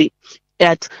hope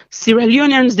that Sierra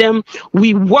Leoneans them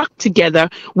we work together,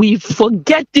 we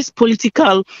forget this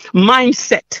political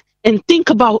mindset and think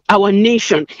about our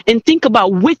nation and think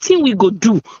about what thing we go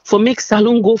do for make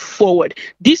Salon go forward.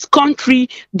 This country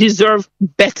deserves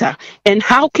better. And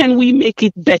how can we make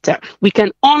it better? We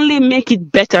can only make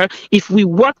it better if we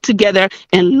work together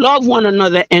and love one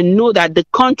another and know that the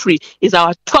country is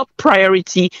our top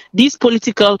priority. These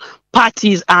political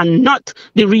parties are not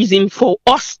the reason for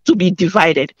us to be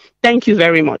divided. Thank you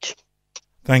very much.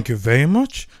 Thank you very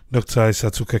much, Dr.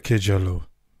 Aissatou Kekejalo.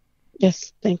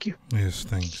 Yes, thank you. Yes,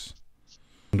 thanks.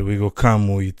 And we go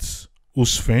come with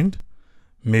whose friend,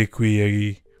 make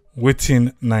we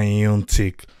waiting na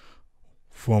take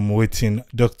from waiting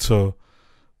Dr.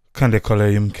 Kandeh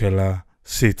Kolleh Yumkella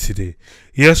say today.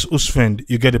 Yes, whose friend,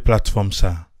 you get the platform,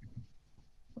 sir.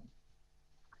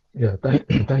 Yeah, thank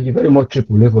you very much,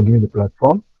 Triple A, for giving the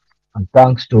platform. And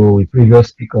thanks to the previous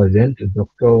speakers then, to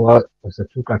Dr.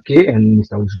 Aissatou Kekejalo and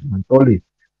Mr. Usman Toli.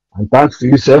 And thanks to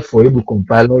yourself for able to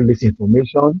compile all this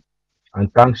information.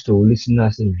 And thanks to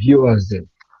listeners and viewers then.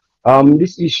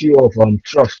 This issue of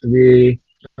trust where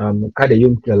Kandeh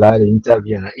Yumkella, the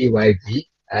interview and AYV,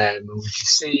 we should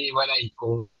say whether he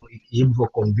able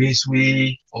to convince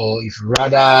we or if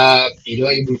rather he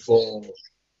don't able for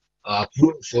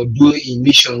doing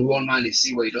emission one man they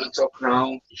see where you don't talk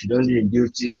now, if you don't do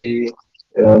duty, it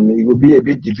will be a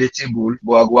bit debatable,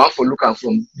 but I go out for looking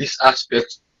from this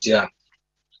aspect here.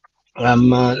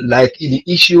 Like in the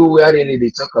issue where they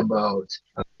talk about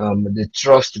the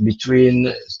trust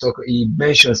between he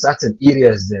mentioned certain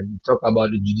areas, then talk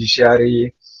about the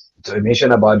judiciary, so he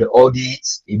mentioned about the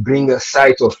audits, he bring a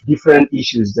sight of different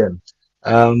issues then.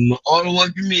 All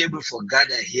what we may able to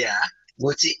gather here,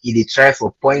 what he try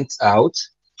to point out,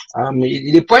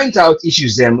 he point out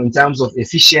issues them in terms of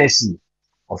efficiency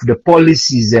of the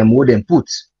policies them would then put,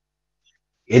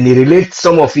 and he relates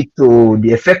some of it to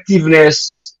the effectiveness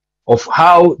of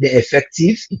how they're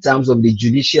effective in terms of the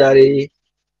judiciary,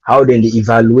 how then they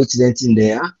evaluate them in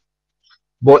there.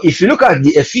 But if you look at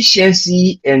the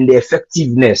efficiency and the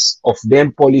effectiveness of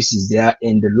them policies there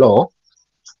in the law,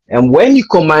 and when you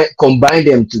combine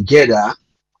them together,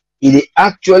 it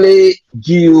actually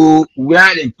give you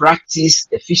where in practice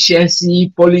efficiency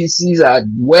policies are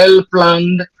well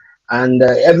planned and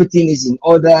everything is in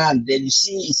order, and then you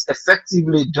see it's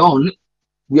effectively done.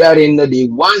 We are in the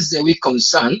ones that we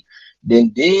concern,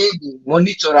 then they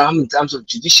monitor them in terms of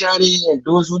judiciary and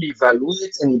those who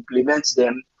evaluate and implement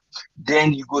them.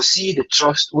 Then you go see the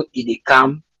trust what it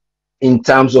come in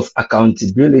terms of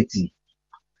accountability.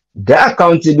 The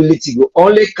accountability will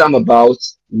only come about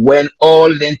when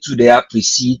all then to there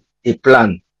precede a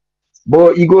plan.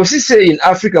 But you go see say in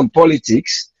African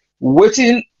politics,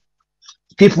 waiting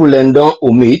people then don't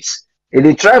omit, and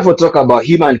they try to talk about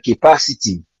human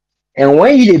capacity. And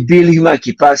when you build human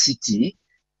capacity,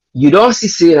 you don't see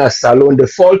say in a salon the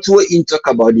fault in talk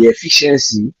about the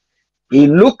efficiency.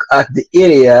 you look at the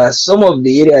area, some of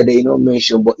the area they not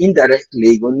mention, but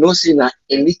indirectly you will know see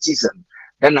elitism,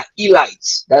 then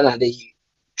elites, then they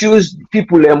choose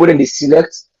people and wouldn't they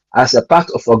select as a part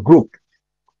of a group.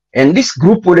 And this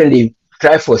group wouldn't they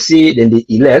try for say then they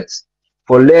elect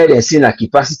for lead and see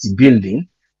capacity building.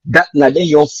 That now then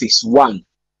you're phase one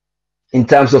in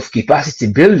terms of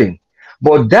capacity building.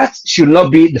 But that should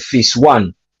not be the phase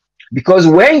one. Because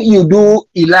when you do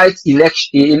elite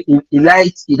election,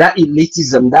 that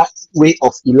elitism, that way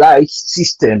of elite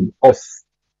system of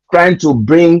trying to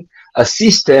bring a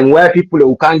system where people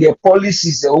who can get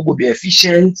policies that will be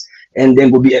efficient and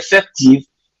then will be effective,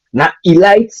 now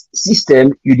elite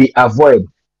system you dey avoid.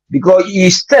 Because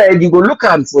instead you go look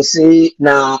at for say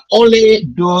now only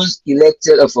those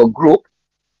elected of a group,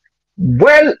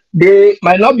 well, they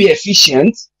might not be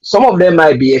efficient. Some of them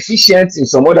might be efficient in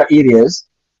some other areas.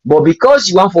 But because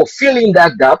you want to fill in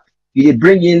that gap, you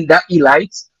bring in that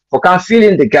elite for can fill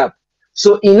in the gap.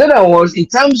 So in other words, in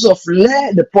terms of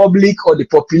let the public or the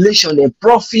population and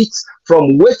profit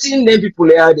from waiting them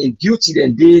people are the duty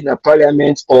then did in the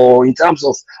parliament or in terms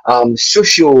of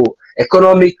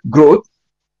socio-economic growth,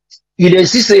 you then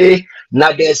see say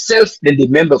now they self then the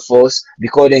member force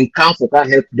because then can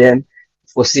help them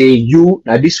for say you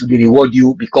now this will reward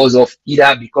you because of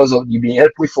either because of you being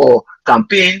helpful for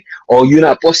campaign or you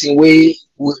not posting way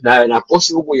na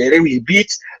possible way will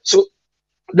beat. So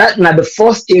that now the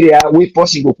first area we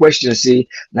possible question say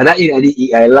now that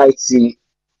area I like see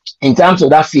in terms of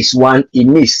that phase one it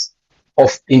miss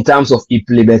of in terms of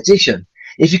implementation.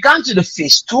 If you come to the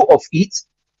phase two of it,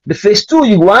 the phase two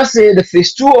you want to say the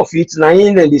phase two of it now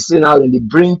in and they say now and they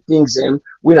bring things them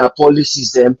with our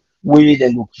policies them. We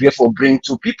then will therefore bring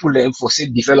to people them for say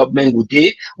development go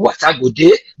day, water go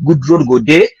day, good road go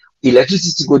day,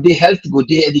 electricity go day, health go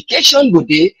day, education go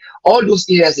day, all those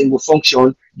areas then will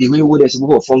function the way we they're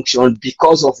supposed to function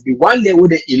because of the one day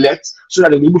they elect so that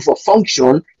they'll be able to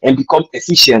function and become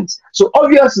efficient. So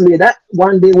obviously that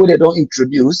one day when they don't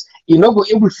introduce, you're not going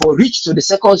able to reach to the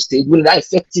second stage with that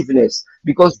effectiveness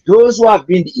because those who have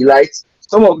been the elites,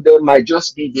 some of them might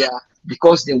just be there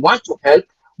because they want to help,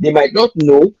 they might not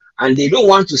know. And they don't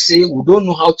want to say, we don't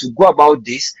know how to go about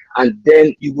this. And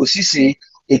then you will see, say,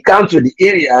 it comes to the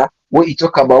area where you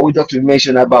talk about, we talk to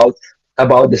mention about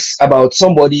this, about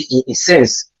somebody in a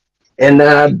sense. And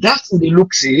that's what they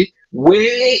look, say,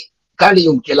 where Kandeh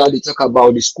Yumkella, they talk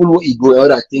about the school where you go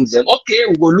and other things. And okay,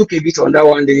 we will look a bit on that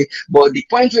one day. But the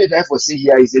point where I for say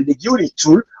here is that they give you the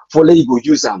tool for let you go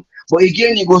use them. But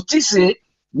again, you go to say,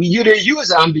 you dey use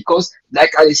them because,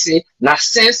 like I say, na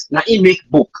sense, na it make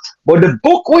book. But the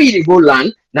book where you go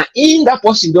learn, na in that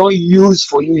person don't use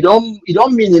for you, you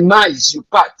don't minimize your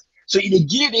part. So you dey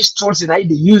give these tools and I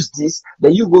they use this,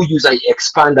 then you go use and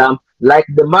expand them. Like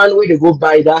the man where they go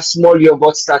buy that small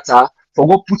yogurt starter for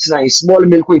go put in a small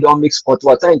milk where you don't mix hot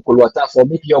water and cold water for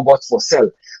make yogurt for sell.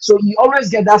 So you always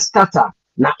get that starter.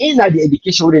 Now in that the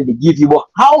education where they give you, but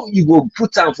how you go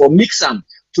put them for mix them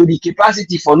to the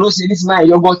capacity for no say this man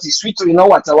yogurt is sweet or you know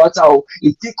water or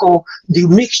it take the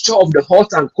mixture of the hot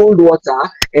and cold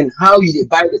water and how you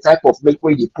buy the type of milk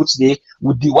where they put there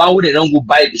with the one where they don't go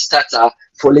buy the starter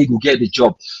for like to get the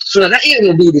job. So now that end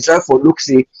of the day they try for look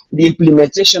say the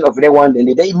implementation of that one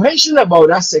then they mentioned about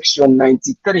that section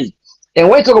 93. And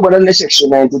when you talk about that section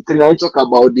 93, I talk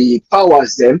about the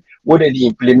powers them where they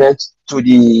implement to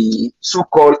the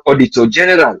so-called Auditor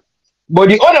General. But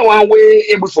the other one way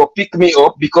able to pick me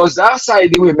up because that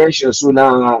side we mentioned so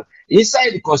now inside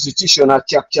the constitution at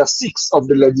chapter 6 of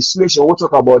the legislation we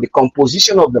talk about the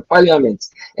composition of the parliament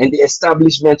and the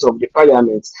establishment of the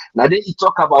parliament. Now then you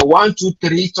talk about 1, 2,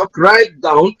 3, talk right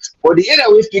down. But the area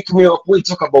we pick me up we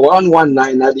talk about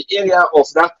 119 now the area of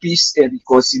that peace and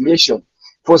reconciliation.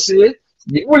 For say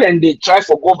the will and they try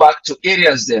for go back to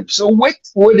areas them. So wait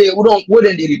where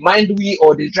they remind we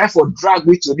or they try for drag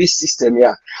we to this system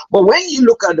here. But when you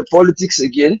look at the politics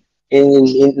again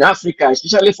in Africa,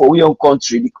 especially for we own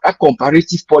country, the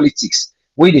comparative politics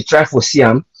where they try for see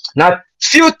them. Now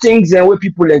few things and where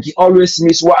people like always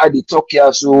miss what are they talk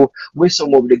here. So where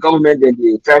some of the government then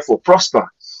they try for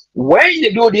prosper. When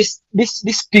they do this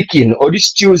picking or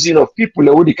this choosing of people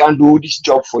who they can do this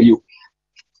job for you.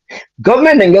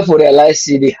 Government and therefore realize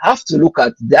they have to look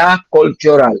at their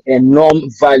cultural and norm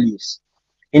values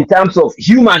in terms of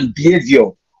human behavior.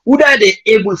 Would are they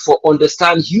able for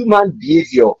understand human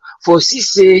behavior for see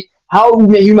say how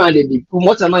human they be,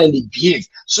 what am I they behave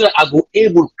so that I go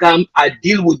able to come and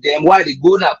deal with them while they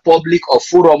go to public or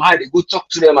forum, how they go talk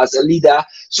to them as a leader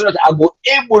so that I go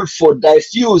able for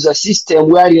diffuse a system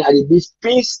where there be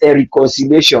peace and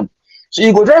reconciliation. So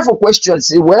you go try for questions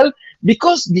say well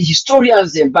because the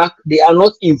historians in back, they are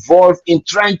not involved in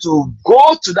trying to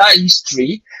go to that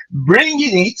history,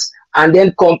 bringing it, and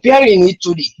then comparing it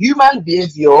to the human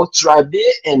behavior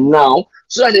today and now,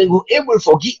 so that they will able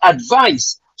to give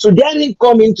advice. So they didn't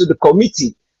come into the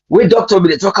committee where Dr.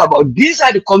 Bide talk about. These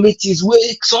are the committees where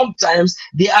sometimes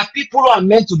there are people who are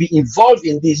meant to be involved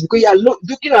in this, because you are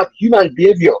looking at human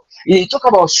behavior. You talk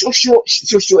about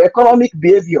socio-economic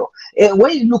behavior. And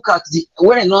when you look at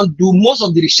when I not do most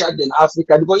of the research in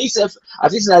Africa, because itself,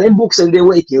 at least in the books and the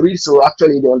way you can read, so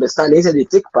actually they understand, they say they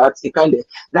take part, they can.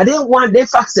 Now they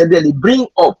facts that they bring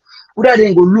up, whether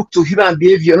they go look to human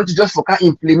behavior, not to just for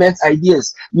implement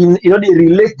ideas. You know, they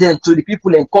relate them to the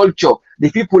people and culture, the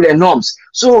people and norms.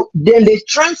 So then they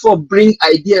try to bring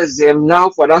ideas now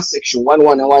for that section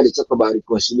 111, they talk about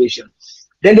reconciliation.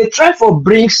 Then they try to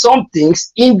bring some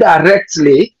things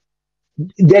indirectly,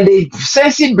 then they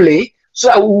sensibly,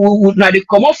 so now they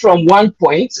come up from one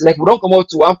point, like we don't come up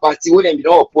to one party where they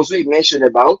don't oppose what you mentioned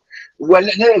about. Well,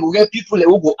 then we get people that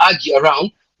will go argue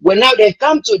around. Well, now they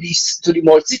come to this, to the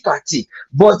multi-party,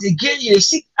 but again, you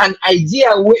see an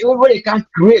idea where they can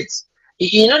create.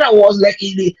 In other words, like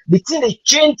the thing they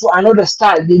change to another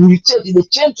style, they mutate, they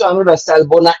change to another style,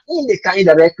 but not in the kind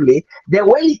directly. Then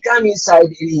when it come inside,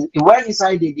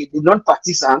 the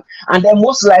non-partisan, and then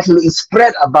most likely it's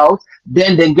spread about,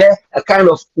 then they get a kind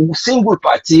of single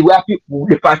party where people,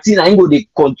 the party now they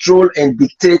control and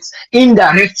dictate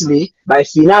indirectly by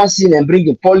financing and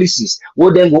bringing policies.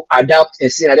 What then will adapt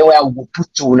and say, I don't want to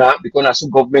put to now because that's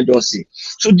what government don't say.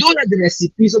 So those are the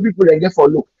recipes so people get for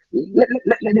look.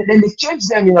 Then they change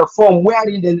them in a form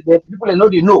wherein the people know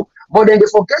they know, but then they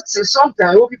forget. Say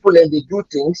sometimes when people then they do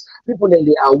things, people then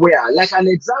they are aware. Like an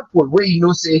example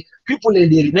where say people then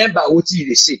they remember what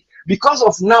they say. Because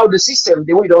of now the system,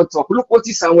 the way they don't talk. Look what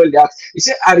is Samuel that he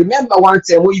said. I remember one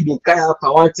time when you been kind up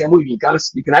and one time when you can't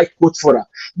speak, and I quote for her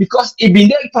because it been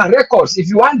there for records. If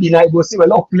you want deny, go say well,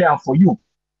 not clear for you.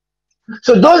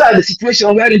 So those are the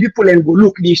situations where the people and go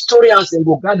look, the historians and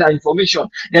go gather information,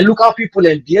 then look how people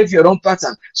and behave your own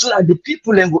pattern, so that the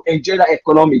people and go enjoy the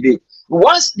economy day.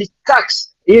 Once the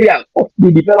tax area of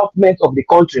the development of the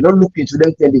country, don't look into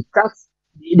them, then the tax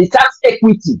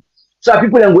equity, so that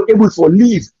people then go able to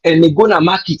live and they go to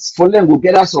markets for them go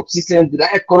get a subsistence to the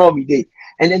economy day,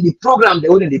 and then the program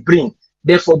they bring.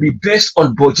 Therefore, be based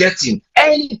on budgeting.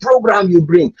 Any program you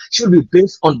bring should be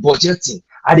based on budgeting.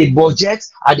 Are they budget?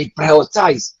 Are they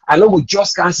prioritize? I know we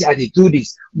just can't say how they do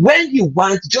this. When you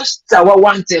want, just our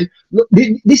one time,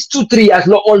 these 2-3 years,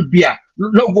 not all beer.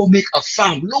 Not go make a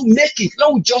farm. Not make it.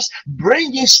 Not just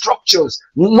bring in structures.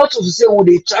 Not to say, oh,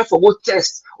 they try for go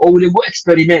test or will they go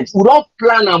experiment. We don't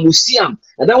plan a museum.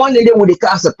 And then one day when they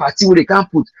cast a party where they can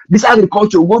put this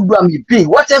agriculture, we'll go do a big,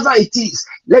 whatever it is.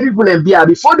 Let people and beer.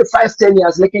 Before the 5-10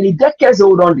 years, like any decades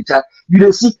hold on the time, you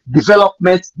don't see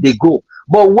development, they go.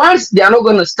 But once they are not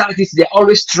going to start it, they're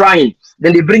always trying.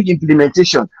 Then they bring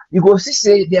implementation. You go see,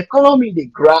 say the economy they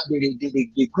grow,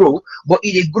 but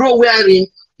it they grow wherein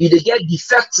they get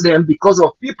defects them because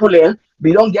of people and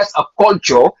they don't get a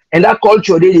culture, and that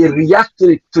culture they react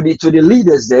to the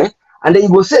leaders there. And then you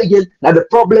go say again, now the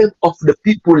problem of the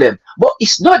people them. But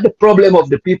it's not the problem of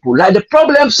the people, like the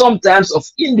problem sometimes of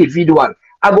individual.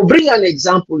 I will bring an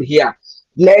example here.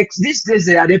 Like these days,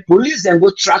 the police then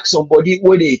go track somebody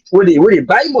where they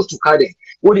buy motukade,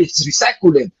 where they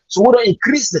recycle them. So we don't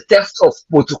increase the theft of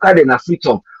motukade and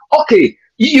freedom. Okay,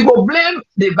 you go blame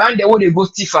the band where they go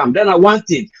thief them. Then I one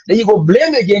thing. Then you go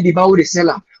blame again the band where they sell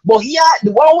them. But here,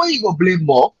 the one way you go blame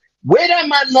more, where that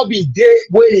man not be there,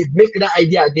 where they make that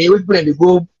idea, they will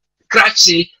go crash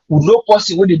say, with no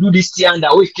person when they do this thing and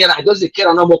that way care, just they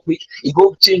care no more quick, you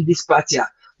go change this party.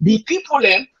 The people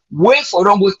them. Wait for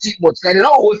them go take but can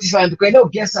not hold this because they don't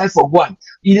get signed for one.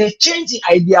 It is changing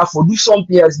idea for do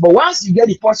something else. But once you get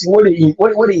the person where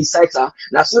they incite her,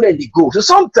 that's so then they go. So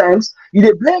sometimes you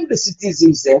they blame the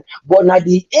citizens there, but not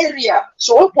the area.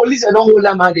 So when police don't hold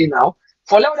that man there now,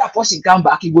 for let that person come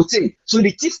back, he go take. So the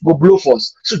thief go blow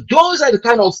first. So those are the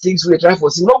kind of things we try for.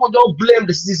 So no one don't blame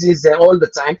the citizens there all the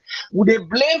time. Would they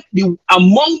blame the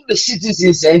among the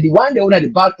citizens and the one they want the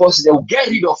bad person, they will get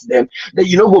rid of them. Then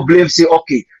you don't go blame, say,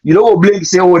 okay, you don't go blame,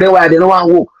 say, oh, they don't want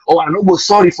to work. Oh, I don't go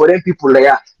sorry for them people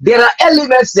there. There are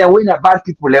elements there when bad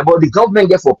people there, but the government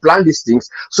get for plan these things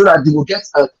so that they will get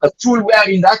a tool where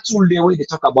in that tool there where they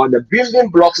talk about the building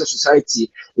blocks of society,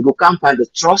 they go camp and the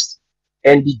trust.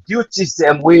 And the duties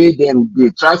them way them they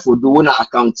try for doing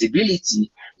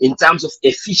accountability in terms of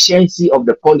efficiency of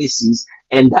the policies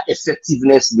and the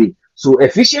effectiveness way. So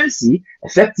efficiency,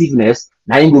 effectiveness,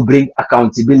 now you will bring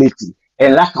accountability,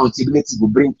 and that accountability will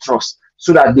bring trust,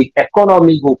 so that the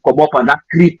economy will come up and that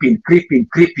creeping.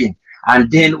 and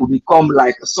then will become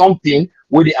like something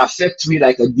where they affect we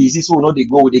like a disease. So they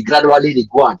go, they gradually they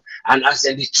go on, and as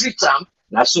then they treat them,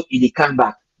 now so they come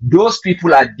back. Those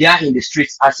people are there in the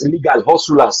streets as illegal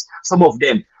hustlers, some of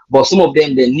them, but some of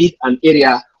them they need an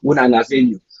area with an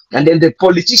avenue. And then the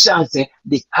politicians,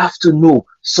 they have to know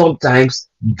sometimes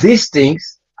these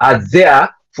things are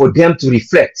there for them to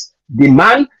reflect. The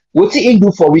man, what he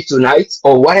do for we tonight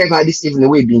or whatever this evening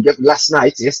we been get last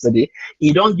night, yesterday,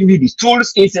 he don't give you the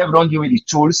tools, he don't give you the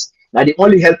tools. Now the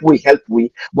only help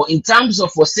we. But in terms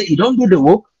of what say he don't do the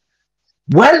work,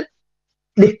 well,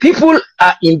 the people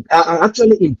are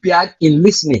actually impaired in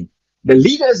listening. The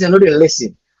leaders they know they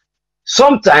listen.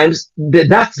 Sometimes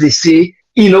that they say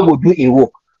he no go do in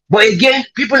work. But again,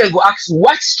 people they go ask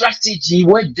what strategy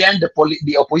what then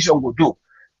the opposition will do.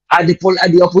 Are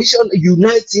the opposition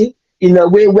uniting in a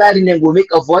way where they will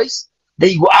make a voice? Then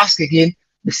you go ask again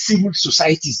the civil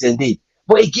societies then they.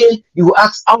 But again, you will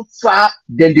ask how far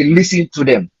then they listen to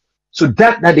them. So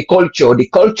that's the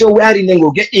culture where they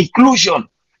will get inclusion,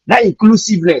 that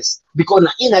inclusiveness,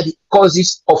 because in the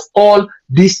causes of all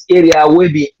this area will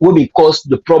be cause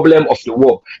the problem of the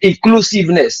war.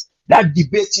 Inclusiveness. That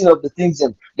debating of the things,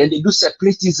 and then they do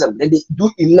separatism, then they do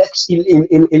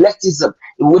electism,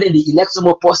 whether they elect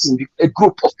some person, a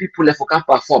group of people that can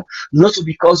perform, not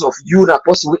because of you that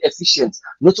person with efficient,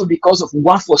 not because of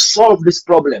one for solve this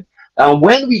problem. And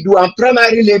when we do, and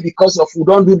primarily because of we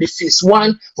don't do the phase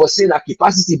one for saying a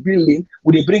capacity building,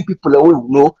 will they bring people away?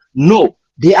 No,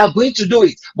 they are going to do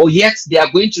it, but yet they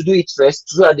are going to do it first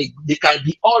so that they can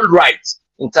be all right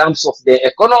in terms of their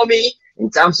economy, in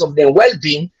terms of their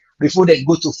well-being, before they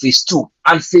go to phase two.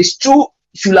 And phase two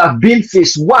should have been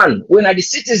phase one when are the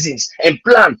citizens and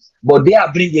plan, but they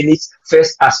are bringing it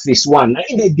first as phase one. Now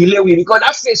in the delay we because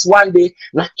that phase one day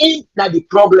now in that the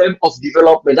problem of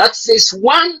development. That phase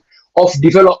one of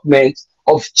development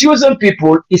of chosen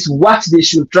people is what they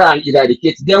should try and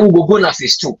eradicate. Then we will go to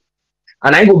phase two.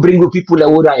 And I will bring you people that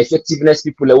would have effectiveness,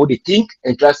 people that would think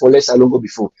and try for less along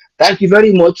before. Thank you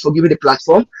very much for giving the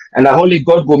platform. And only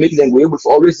God will make them go able to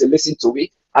always listen to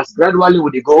it. As gradually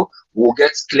when they go, we'll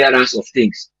get clearance of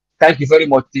things. Thank you very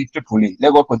much, Tripoli.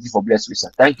 Let God continue for bless you, sir.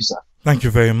 Thank you, sir. Thank you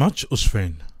very much,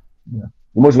 Usfren. Yeah.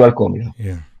 You're most welcome.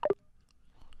 Yeah.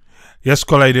 Yes,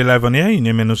 Kolleh, you live on here. You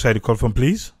name and side the call from,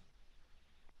 please.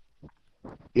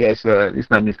 Yes, this is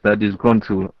Mr.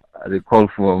 Disgruntled to the call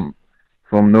from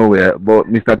nowhere. But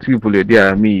Mr. Tripoli, they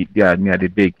are me at the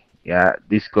big. Yeah,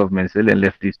 this government still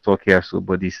left this talk here, so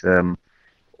but this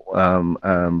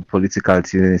political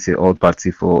team say all party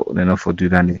for for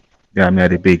doing they are me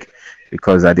at the big,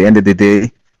 because at the end of the day,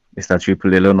 Mr.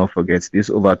 Tripoli, let not forget this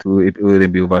over to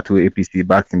APC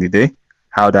back in the day.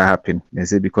 How that happened? They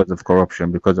say because of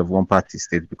corruption, because of one party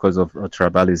state, because of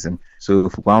tribalism. So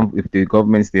if the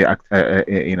governments they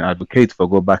advocate for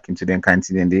go back into them kind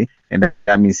of day, and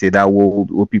that means say that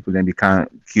will people then they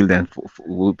can't kill them,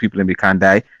 people then they can't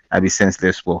die, and be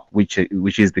senseless war, which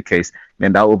is the case.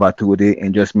 Then that over to day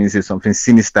and just means it's something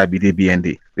sinister be the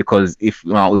BND, because if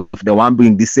they want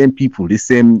bring the same people, the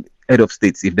same head of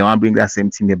states, if they want bring that same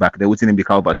thing back, they wouldn't be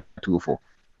about 204,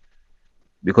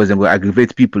 because they will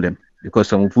aggravate people them. Because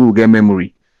some people will get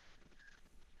memory.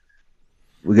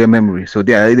 So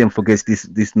they are them forget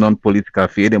this non-political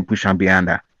fear, them push and behind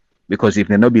that. Because if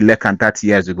they not be less than 30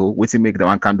 years ago, what's it make the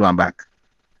one can do and back?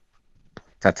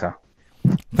 Tata.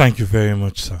 Thank you very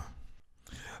much, sir.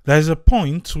 There's a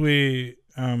point where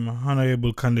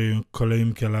Honorable Kandeh Kolleh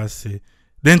Yumkella say,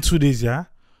 then 2 days, yeah,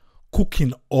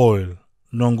 cooking oil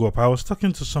don't go up. I was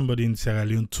talking to somebody in Sierra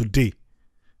Leone today.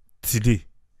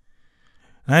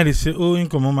 Now they say, oh, in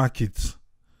common market,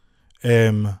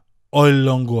 oil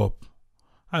long go up.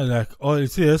 I like oil. He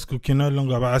says yes, cooking oil long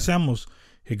go up. I say almost,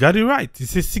 he got it right. He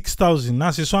says 6,000. Now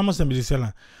I say so almost and be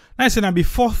selling. Now I say now be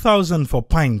 4,000 for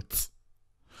pint.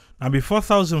 Now be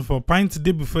 4,000 for pint.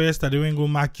 Day before yesterday we go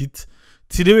market.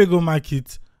 Today we go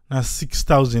market. Now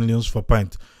 6,000 leons for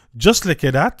pint. Just like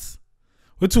that,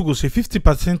 we to go say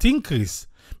 50% increase,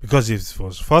 because if it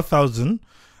was 4,000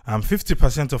 and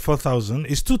 50% of 4,000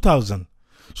 is 2,000.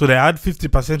 So they add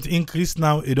 50% increase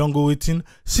now. It don't go waiting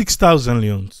 6,000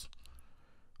 leons.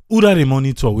 Who that the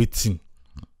money to waiting?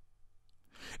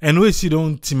 And we see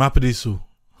don't team up this so.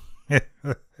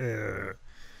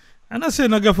 And I say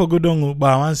no get for go down, but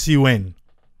I want to see when.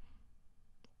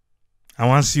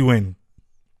 And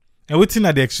waiting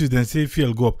at the excuse then say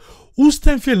fuel go up. Who's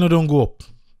time fuel no don't go up?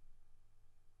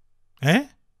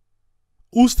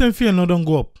 Who's time fuel no don't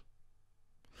go up?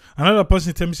 Another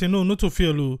person tell me say no, not to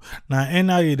feel now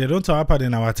NRA they don't talk about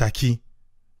in our taki.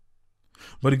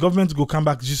 But the government go come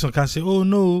back to Jesus and say, oh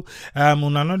no,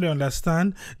 una not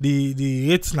understand the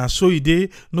rates na so ide,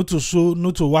 not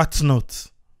to what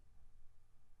not.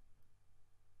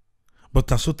 But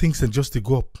that's so things that just to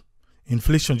go up.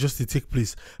 Inflation just to take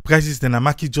place. Prices then a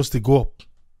market just to go up.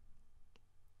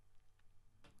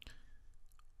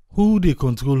 Who they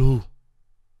control who?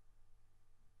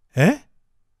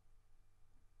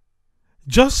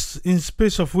 Just in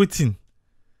space of waiting,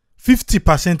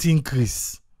 50%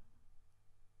 increase.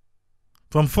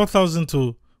 From 4,000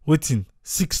 to waiting,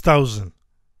 6,000.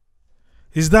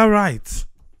 Is that right?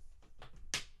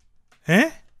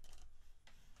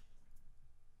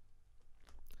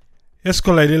 Yes,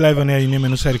 Kolleh, they live on air. Your name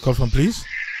and where you call from, please.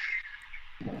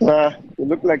 It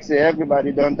look like say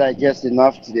everybody don't digest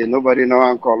enough today. Nobody know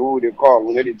how to call. Who they call?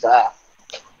 We need to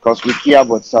because we care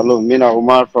about Salome. Mina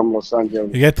Umar from Los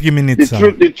Angeles. You get 3 minutes.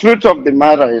 The truth of the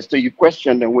matter is that you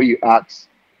question the way you ask.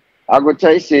 I go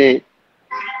tell you, say,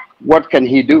 what can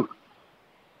he do?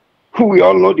 We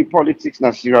all know the politics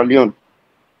in Sierra Leone.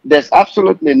 There's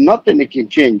absolutely nothing he can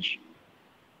change.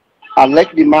 I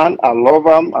like the man, I love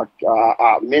him,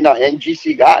 I'm an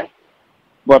NGC guy.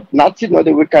 But nothing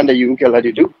other way kind of Yumkella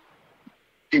they do.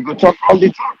 You go talk all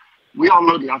the time. We all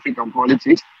know the African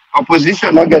politics.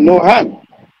 Opposition not get no hand.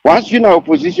 Once you're in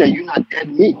opposition, you're not dead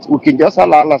meat. We can just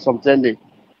allow something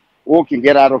we can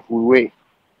get out of the way.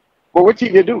 But what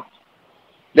did they do?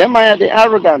 Them are the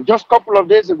arrogant. Just a couple of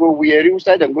days ago, we were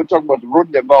inside and go talk about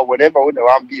road about whatever they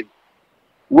want to be.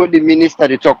 When the minister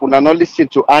they talk, we not listen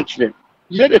to answer them.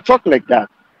 Yeah, they talk like that.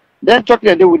 Then talk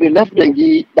like they would left and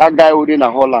give that guy within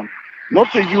a Holland. Not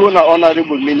to you, an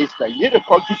honorable minister. You need to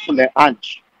call people an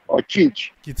anch or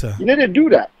chinch. Kita. You need to do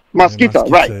that. Mosquito,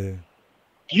 right? Yeah.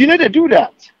 You need to do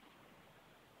that.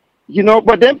 You know,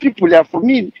 but then people are for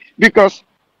me because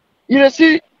you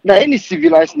see, now any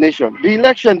civilized nation, the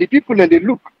election, the people and they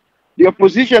look, the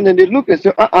opposition and they look and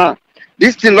say,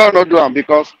 this thing not do them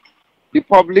because the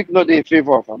public not in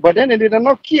favor of them. But then they do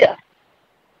not care.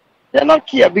 They're not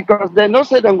care because they know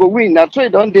say they go win. That's why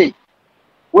don't they?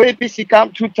 Where APC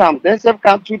come 2 times, then SEF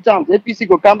come 2 times, APC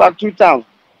go come back 2 times.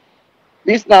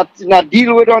 This not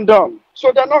deal with on done.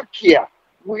 So they not care.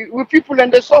 We people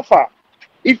and they suffer.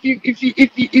 If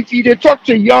you they talk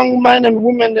to young men and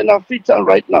women in Africa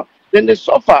right now, then they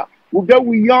suffer. We go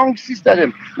with young sister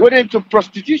them. We're into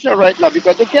prostitution right now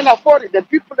because they can't afford it. The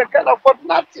people that can't afford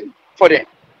nothing for them.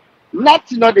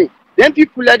 Nothing not they. Then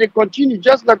people they continue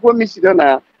just like what me sit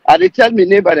down. They tell me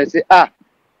neighbor, they say, I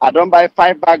don't buy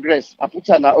 5 bag rice. I put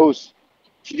on a house.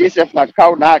 She said, na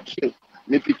cow na kill.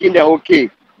 Me picking them okay.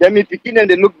 Then me picking them,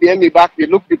 they look behind me back. They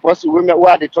look the person women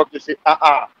where they talk to say,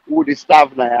 who they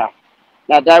starve now?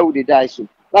 Now die who they die soon.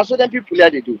 That's what them people there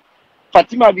they do.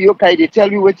 Fatima be okay. They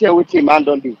tell you what man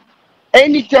don't do.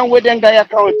 Anytime where them guy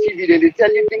come on TV, then they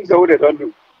tell you things that they don't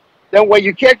do. Then when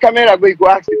you carry camera, go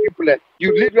ask the people.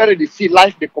 You literally see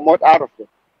life they come out of them.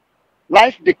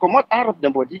 Life they come out of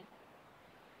them body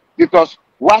because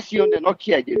once you they not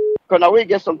care again. Because now we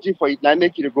get something for it, now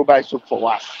make you go buy soap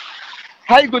for us.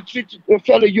 How you go treat a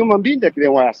fellow human being that they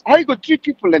want us? How you go treat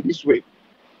people in this way?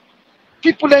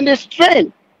 People in this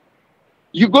strain.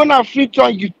 You go now free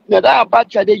time, you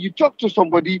you talk to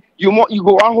somebody, you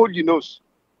go and hold your nose.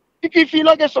 If you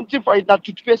not get something for it, now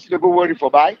toothpaste you go worry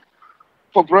for buy,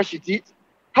 for brush your teeth.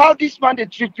 How this man they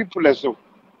treat people as so?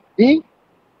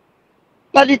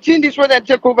 Now the thing is when they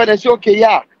take over and say, okay,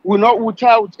 yeah, we'll not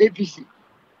out APC.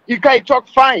 You guys talk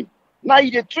fine. Now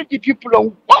you treat the people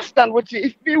on worse than what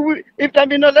if they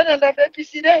be not let them have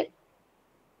APC there.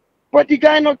 But the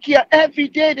guy not care every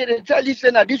day they tell you say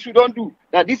now this we don't do.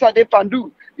 Now this are they can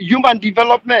do. Human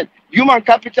development, human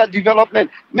capital development.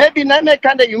 Maybe not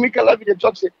Kandeh Yumkella with the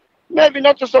talk say, maybe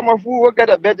not to someone who will get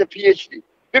a better PhD.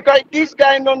 Because this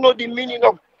guy don't know the meaning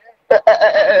of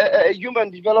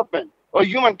human development or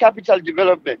human capital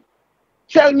development.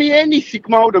 Tell me any sick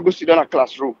man who go sit down in a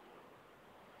classroom.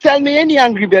 Tell me any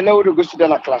angry belly who go sit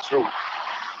down in a classroom.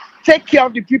 Take care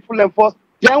of the people and first,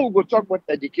 then we'll go talk about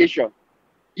education.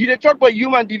 You talk about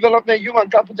human development, human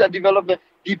capital development.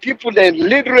 The people then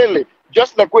literally,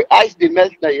 just like we ice they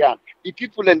melt the yarn. The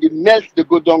people and the melt they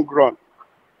go down ground.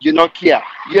 You not care.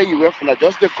 Here you were for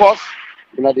just the cost,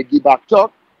 they give back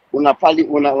talk, una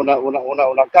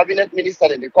cabinet minister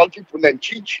and they call people and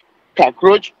cheat,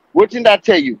 cockroach. What did that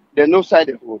tell you? There's no side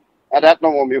of hope. And that's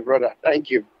not what my brother. Thank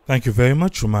you. Thank you very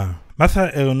much, Umar.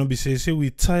 Martha Eronobi say we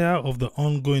tire of the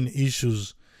ongoing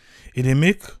issues. It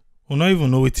make we not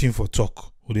even know waiting for talk.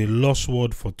 With a lost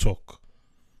word for talk.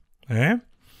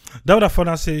 That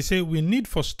father say we need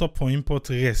for stop for import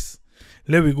rest.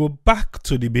 Let we go back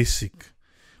to the basic.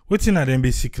 Waiting at them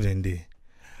basic then day.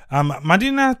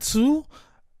 Madina too,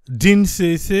 Dean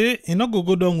say he not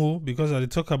go down because I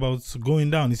talk about going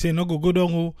down. He say not go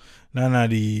down na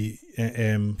the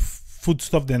food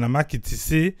stuff then a market he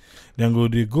say then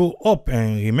they go up,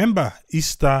 and remember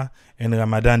Easter and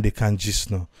Ramadan they can't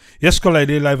just know. Yes, Kolleh,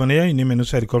 they live on air. Your name and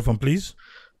who the call from, please?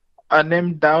 I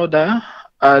name Dauda.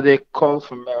 They call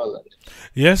from Maryland.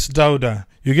 Yes, Dauda.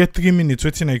 You get 3 minutes.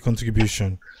 What's your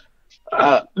contribution?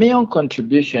 My own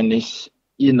contribution is,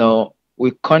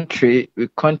 we country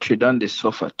don't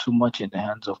suffer too much in the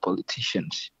hands of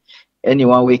politicians.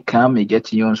 Anyone we come, you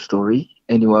get your own story.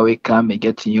 Anyone we come, you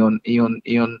get your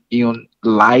own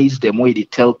lies. The way they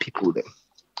tell people them,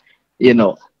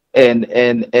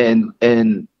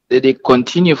 and they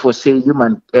continue for say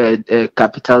human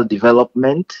capital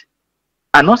development.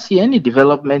 I don't see any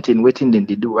development in what they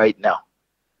do right now.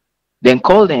 Then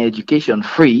call them education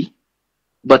free,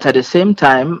 but at the same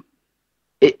time,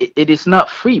 it is not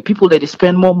free. People that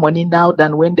spend more money now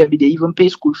than when they even pay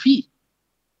school fee.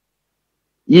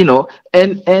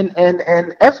 And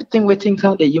everything we think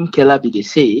how the Yumkella be they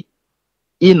say,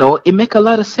 it make a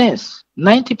lot of sense.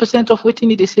 90% of what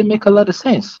they say make a lot of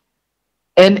sense.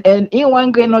 And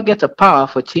anyone going not get a power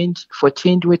for change what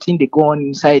they go on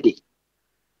inside it.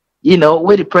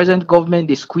 Where the present government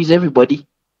they squeeze everybody.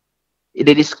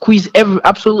 They squeeze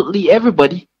absolutely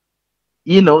everybody.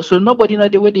 So nobody know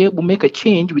the way they will make a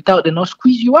change without they not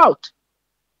squeeze you out.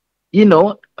 Me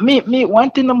one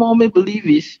thing the moment believe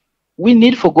is we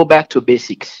need to go back to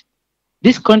basics.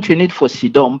 This country need for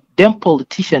Sidom. Them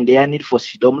politicians they are need for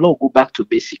Sidom. Let's go back to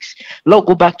basics. Let's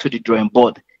go back to the drawing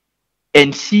board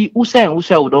and see who say and who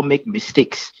say we don't make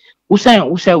mistakes. Who say and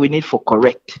who say we need for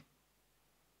correct.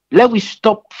 Let we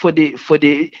stop for the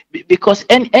because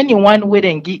anyone where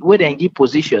they give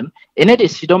position and let they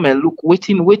sit down and look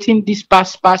waiting this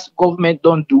past government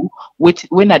don't do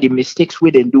when are the mistakes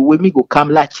where they do when we go come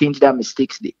like change their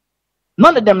mistakes they.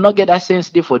 None of them not get that sense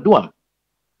they for do them,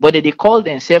 but they call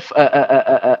themselves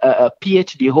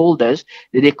PhD holders,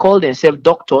 they call themselves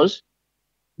doctors,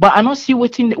 but I don't see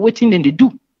waiting then they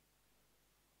do.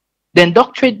 Then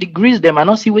doctorate degrees them, I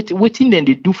don't see waiting then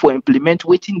they do for implement,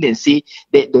 waiting then say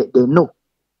they know.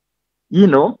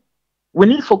 We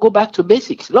need to go back to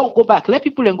basics. Let's go back. Let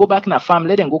people then go back in a farm.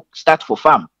 Let them go start for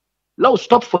farm. Let's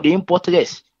stop for the import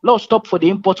less. Let's stop for the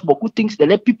import but good things.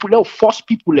 Let's force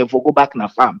people to go back in a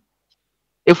farm.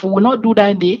 If we will not do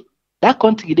that day, that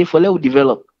country they for let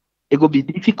develop. It will be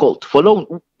difficult. For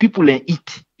people and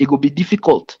eat, it will be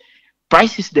difficult.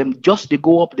 Prices them just they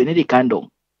go up, they can't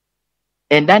do.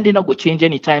 And then they're not going to change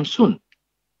anytime soon.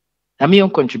 I'm your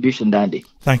contribution, Dandy.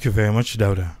 Thank you very much,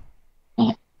 Dauda.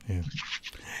 Yeah.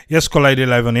 Yes, Kolleh, they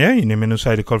live on air. Your name and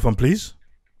who the call from, please?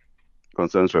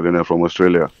 Concerns Leone from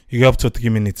Australia. You got up to 3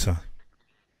 minutes, sir.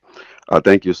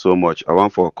 Thank you so much. I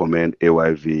want to commend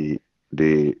AYV,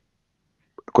 the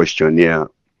questionnaire.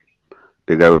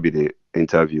 The guy will be the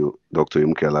interview, Dr.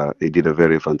 Yumkella. He did a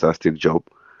very fantastic job.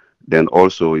 Then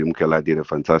also Yumkella did a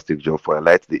fantastic job for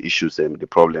highlight the issues and the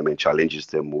problem and challenges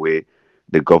them where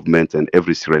the government and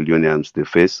every Sierra Leoneans they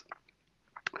face.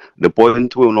 The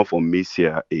point we will not for miss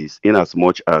here is in as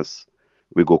much as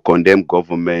we go condemn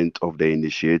government of the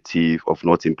initiative of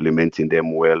not implementing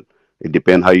them well, it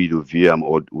depends how you view them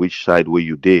or which side where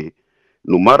you dey.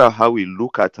 No matter how we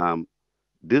look at them,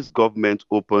 this government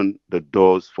opened the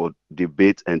doors for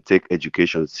debate and take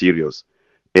education serious.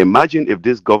 Imagine if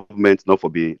this government not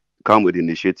for be come with the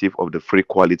initiative of the free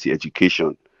quality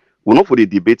education. We're not for the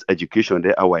debate education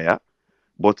there,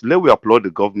 but let we applaud the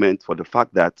government for the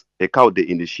fact that account the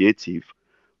initiative,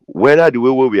 whether the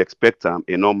way we expect them,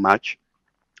 it not match,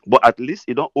 but at least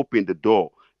it don't open the door.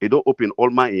 It don't open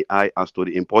all my eye as to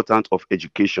the importance of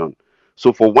education.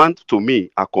 So for one, to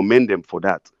me, I commend them for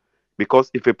that.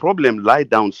 Because if a problem lie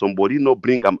down, somebody not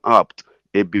bring them up,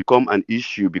 it become an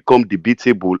issue, become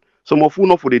debatable. Some of you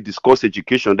know for the discuss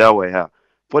education that way here.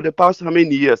 For the past how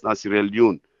many years now, Sierra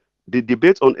Leone, the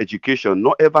debate on education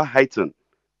not ever heightened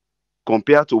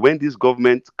compared to when this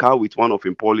government come with one of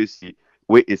in policy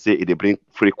where it say they bring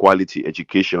free quality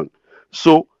education.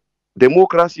 So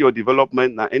democracy or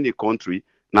development in any country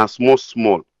now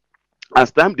small.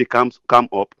 As time they come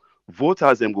up,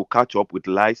 voters them will catch up with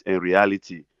lies and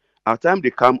reality. As time they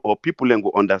come up, people then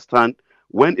will understand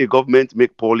when a government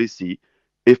make policy,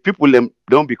 if people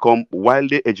don't become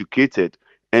wildly educated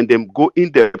and them go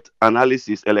in-depth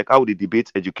analysis like how they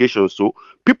debate education, so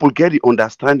people get the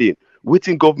understanding what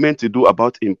in government to do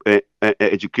about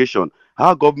education,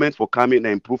 how government for coming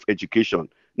and improve education.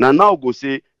 Now go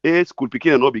say, hey, school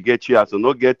picking and not be get chairs and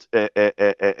not get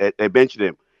a bench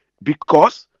them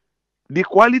because the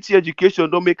quality education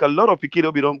don't make a lot of picking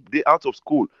be out of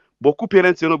school. But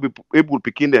parents will not be able to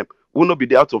picking them will not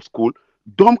be out of school.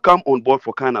 don't come on board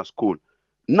for kind of school.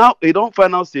 Now they don't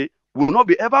find out say will not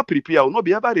be ever prepare, will not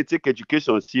be ever they take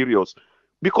education serious.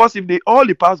 Because if they all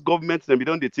the past governments and we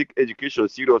don't they take education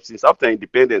serious since after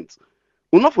independence,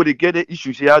 will not for the get the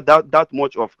issues here that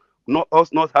much of not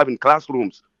us not having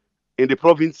classrooms in the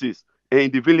provinces and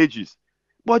in the villages.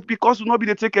 But because we not be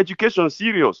they take education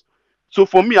serious. So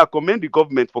for me, I commend the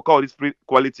government for all this free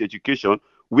quality education,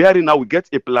 wherein now we get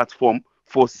a platform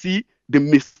for see the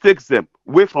mistakes them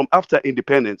way from after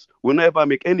independence. We never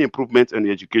make any improvement in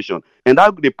the education. And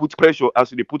that they put pressure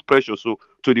as they put pressure so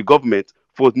to the government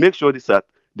for make sure this that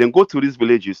then go to these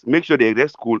villages, make sure they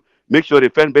rest school, make sure they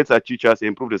find better teachers, and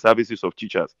improve the services of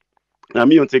teachers. And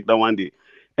me will take that one day.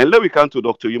 And let me come to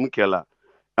Dr. Yumkella.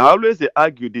 I always they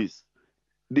argue this.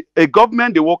 A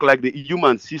government they work like the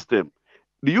human system.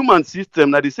 The human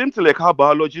system now the same thing like how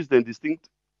biologists then distinct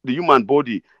the human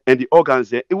body and the organs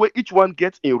there, where each one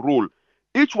gets in role.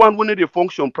 Each one when they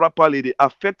function properly, they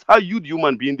affect how you the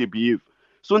human being they behave.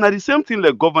 So now the same thing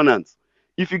like governance.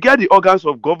 If you get the organs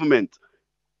of government,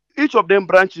 each of them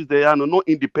branches they are no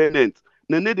independent.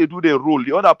 Then they do their role.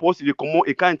 The other person they come out,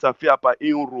 it can't interfere by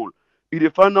own role. If they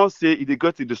find out say if they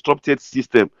got a disrupted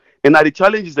system, and now the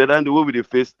challenges that are the way we they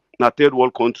face now third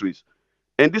world countries.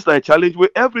 And this is a challenge where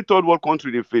every third world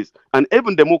country they face, and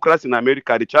even democrats in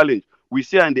America, the challenge we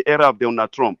see in the era of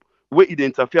Donald Trump, where it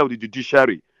interfere with the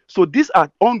judiciary. So these are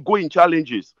ongoing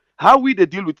challenges. How we they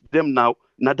deal with them now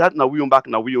that now we on back,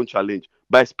 now we on challenge.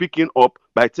 By speaking up,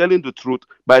 by telling the truth,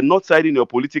 by not siding your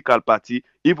political party,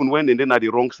 even when they're on the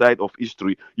wrong side of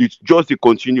history, you just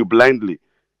continue blindly.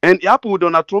 And it happened with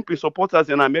Donald Trump supporters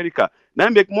in America. Now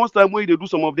make most time when they do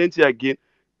some of them again,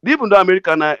 even though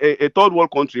America is a third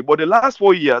world country, but the last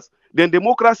 4 years, then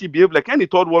democracy behave like any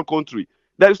third world country.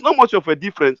 There is not much of a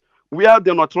difference. We have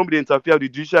them not Trump they interfere with the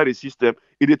judiciary system,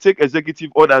 if they take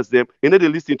executive orders them, and then they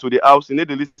listen to the House, and then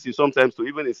they listen sometimes to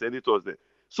even the senators there.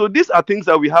 So these are things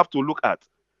that we have to look at.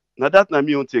 Now that's not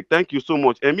me on take. Thank you so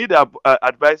much. And me that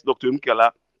advise Dr.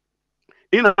 Yumkella,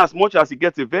 in as much as he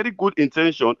gets a very good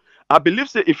intention, I believe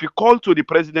say if you call to the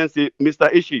president, say, Mr.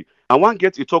 Ishi, I want to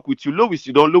get to talk with you, low we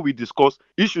sit down, low we discuss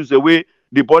issues the way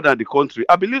the border and the country.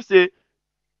 I believe say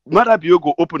Presidentbio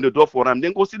go open the door for him,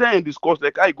 then go sit there and discuss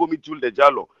like I go meet Jules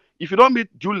Lejalo. If you don't meet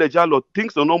Jules Lejalo,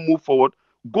 things will not move forward.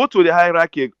 Go to the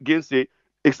hierarchy again, say,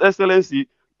 His Excellency,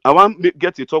 I want to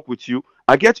get to talk with you.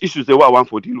 I get issues the way I want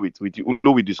to deal with you.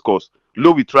 Low we discuss,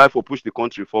 low we try for push the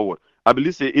country forward. I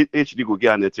believe say HD go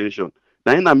get an attention.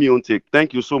 Now in me on take.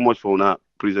 Thank you so much for our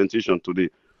presentation today.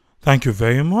 Thank you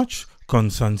very much,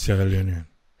 concerned Sierra Leonean.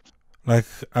 Like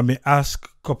I may ask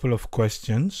a couple of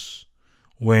questions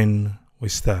when we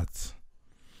start.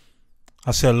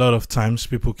 I say a lot of times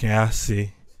people can ask,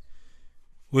 say,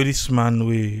 where this man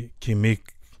we can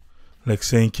make, like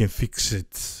saying he can fix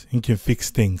it, he can fix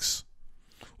things.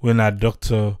 When a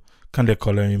doctor Kandeh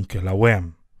Kolleh Yumkella, where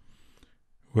am?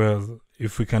 Well,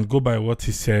 if we can go by what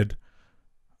he said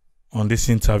on this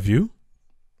interview,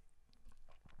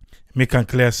 make and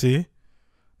clear say,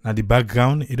 now the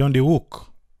background, it on the work.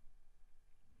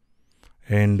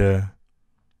 And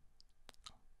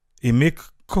he make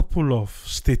couple of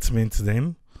statements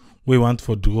them we want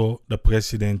for draw the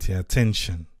president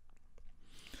attention.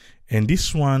 And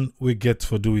this one we get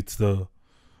for do with the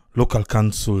local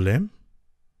council them.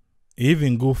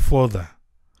 Even go further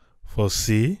for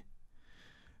say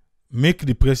make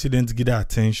the president get their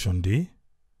attention they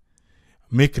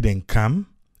make them come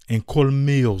and call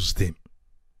mayors them.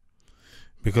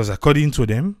 Because according to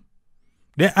them,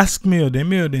 they ask mayor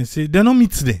then say they don't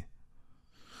meet them.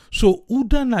 So who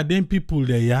done are them people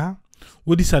there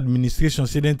with this administration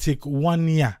say then take 1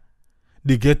 year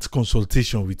they get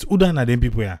consultation with? Who done are them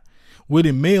people here? Where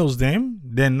the mayors them,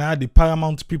 then now the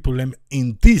paramount people them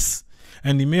in this,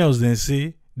 and the mayors then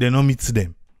say they don't meet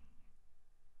them.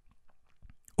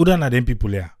 Who done are them people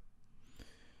here?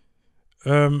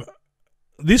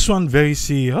 This one very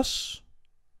serious.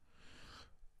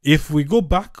 If we go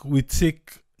back, we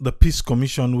take the Peace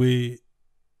Commission way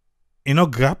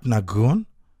grab na grown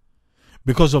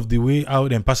because of the way how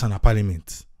them pass on a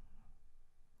parliament.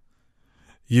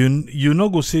 You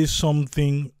not go say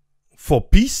something for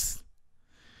peace,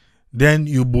 then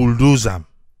you bulldoze them.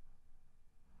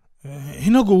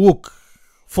 You not go work.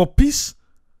 For peace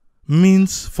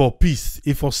means for peace.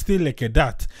 If for stay like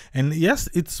that. And yes,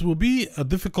 it will be a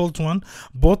difficult one,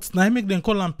 but now I make them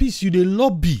call them peace. You they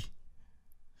lobby.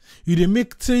 You they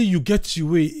make say you get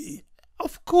your way.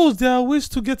 Of course, there are ways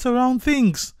to get around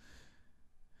things.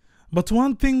 But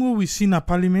one thing where we see in a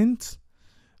parliament,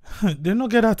 they not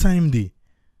get that time day.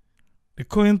 The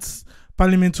current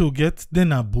parliament will get,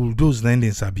 then a bulldoze then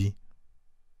they sabi.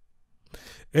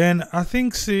 And I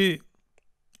think say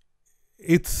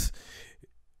it's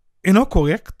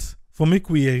correct for make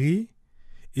we hear.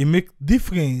 It make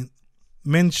different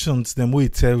mentions them we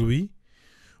tell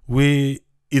we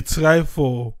it try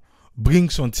for bring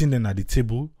something then at the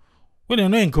table. When they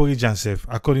not encourage themselves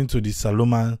according to the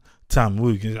Solomon term,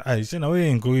 I say now we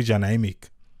encourage and I make.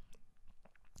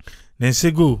 Then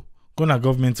say go na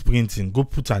government printing, go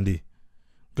put on the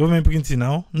government printing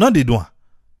now, not they do.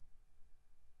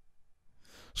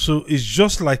 So it's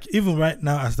just like even right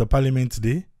now as the parliament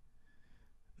day,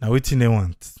 now waiting they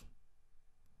want.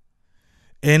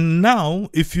 And now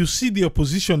if you see the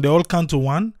opposition, they all count to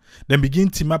one, then begin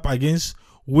team up against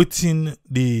waiting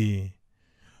the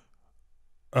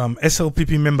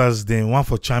SLPP members then one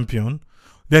for champion,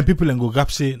 then people then go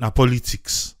grab say na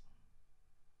politics.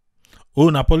 Oh,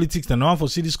 na politics, then one for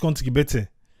see this country better.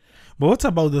 But what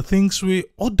about the things where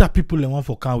other people then want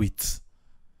for can with?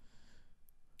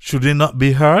 Should they not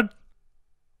be heard?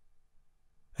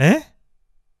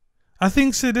 I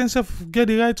think say themselves get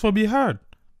the right for be heard.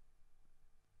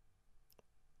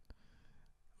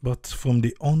 But from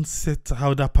the onset,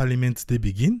 how that parliament they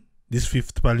begin, this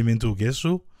 5th parliament okay,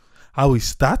 so how it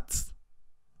starts?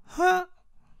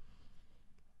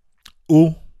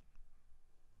 Oh.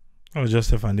 I'll just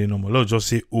say find no more. Let's just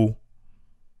say oh.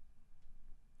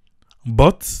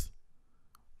 But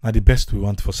not the best we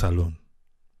want for Salon.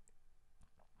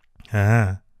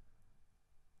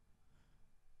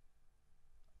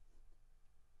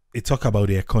 It talk about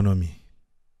the economy.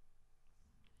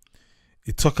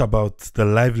 It talk about the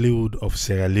livelihood of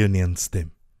Sierra Leoneans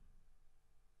them.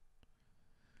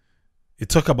 It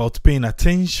talk about paying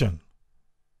attention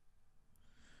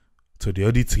to the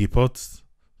audit reports,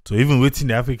 to even waiting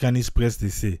the Africanist press they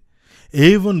say.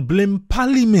 They even blame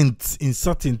parliament in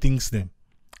certain things them.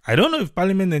 I don't know if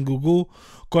parliament then go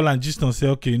call and just and say,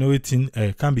 okay, you know what,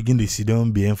 can't begin the sit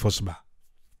down be enforced by.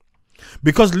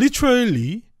 Because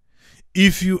literally,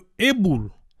 if you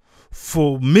able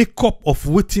for make up of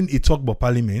waiting it talk about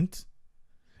parliament,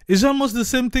 it's almost the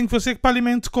same thing for say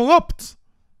parliament corrupt.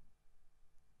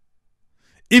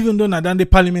 Even though now the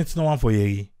parliament no one for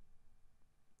yeri.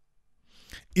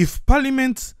 If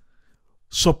parliament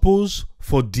suppose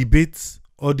for debate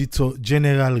auditor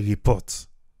general report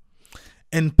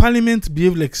and parliament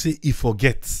behave like say he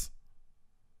forgets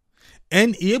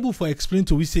and he able for explain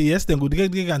to we say yes then go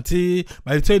direct and say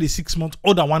by the time the 6 months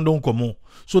other one don't come on,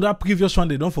 so that previous one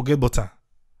they don't forget butter.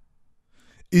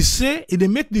 He say it they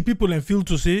make the people and feel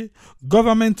to say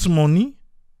government money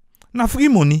na free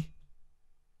money.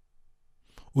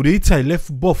 Ou they try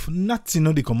left buff nothing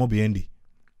no they come up behind it.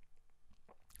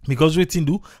 Because waiting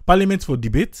do parliament for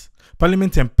debate,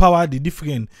 parliament empower the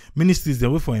different ministries they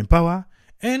way for empower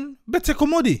and better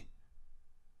commodity.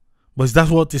 But is that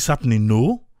what is happening?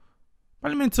 No.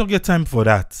 Parliament don't get time for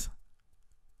that.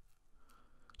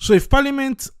 So if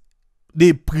parliament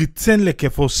they pretend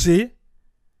like for say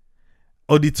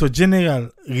auditor general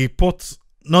report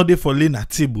not they for laying a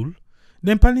table,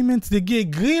 then parliament they get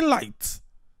green light.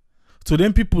 So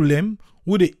then people them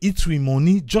who they eat with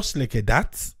money just like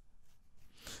that.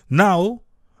 Now,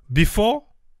 before,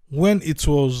 when it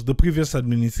was the previous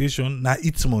administration, now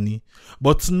eat money.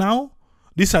 But now,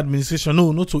 this administration,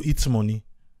 no, not to eat money.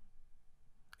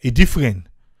 A different.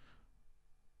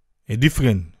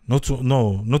 Not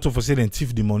to for say them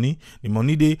thief the money. The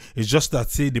money day is just that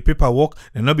say the paperwork,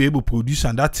 they not be able to produce,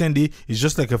 and that 10 day is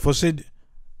just like a for said.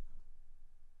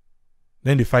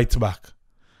 Then they fight back.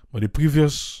 But the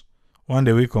previous one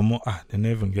they will come out, they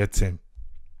never get them.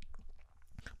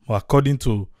 But according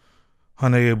to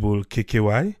Honorable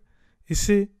KKY, he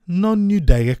say no new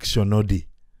direction no day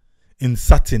in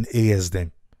certain areas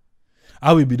them.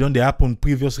 How will be done they happen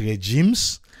previous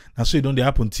regimes, and so it don't they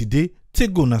happen today,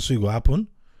 take go now so it go happen.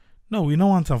 No, we don't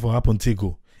want them for happen take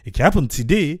go. It can happen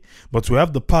today, but we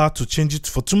have the power to change it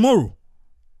for tomorrow.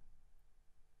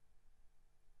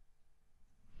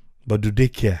 But do they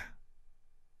care?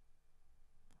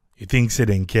 You think say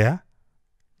they care?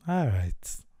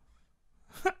 Alright.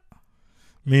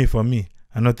 For me,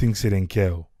 I don't think say they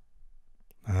care.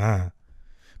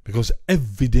 Because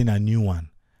every day na new one.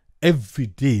 Every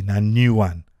day na new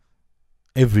one.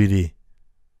 Every day.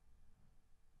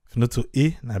 If not to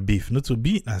A, na B. If not to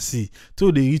B, na C.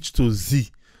 Till they reach to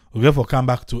Z, we therefore come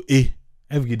back to A.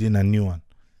 Every day na new one.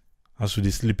 As we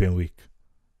sleep and wake.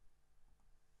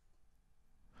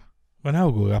 But now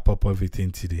we'll go wrap up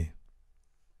everything today.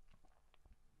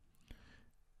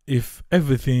 If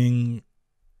everything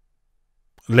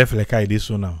left like I did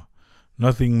so now,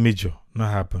 nothing major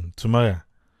not happen. Tomorrow,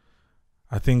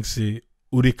 I think say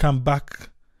would they come back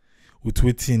with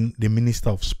waiting the Minister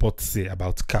of Sports say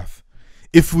about CAF.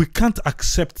 If we can't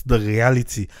accept the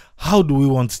reality, how do we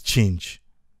want change?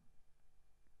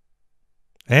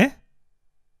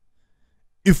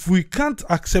 If we can't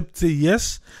accept, say,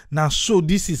 yes, now so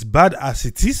this is bad as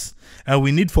it is, and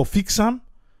we need for fix them,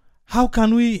 how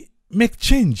can we make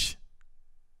change?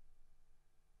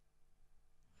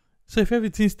 So if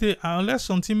everything stay, unless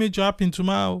something major happen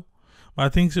tomorrow, but I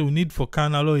think so we need for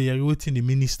Canalo here waiting the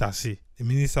minister say, the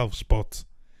minister of sport,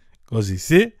 because he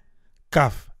say,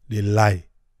 CAF they lie.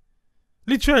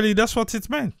 Literally, that's what it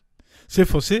meant. Say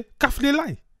for say, CAF they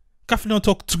lie. CAF don't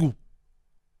talk true.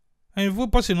 And if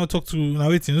one person not talk true, now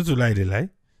waiting not to lie, they lie.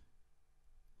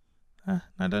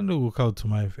 I don't know work out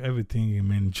tomorrow if everything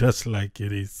remain just like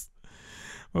it is.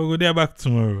 We'll go there back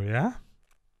tomorrow, yeah?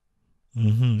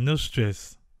 No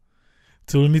stress.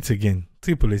 Till we meet again.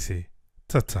 Triple A say,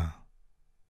 ta-ta.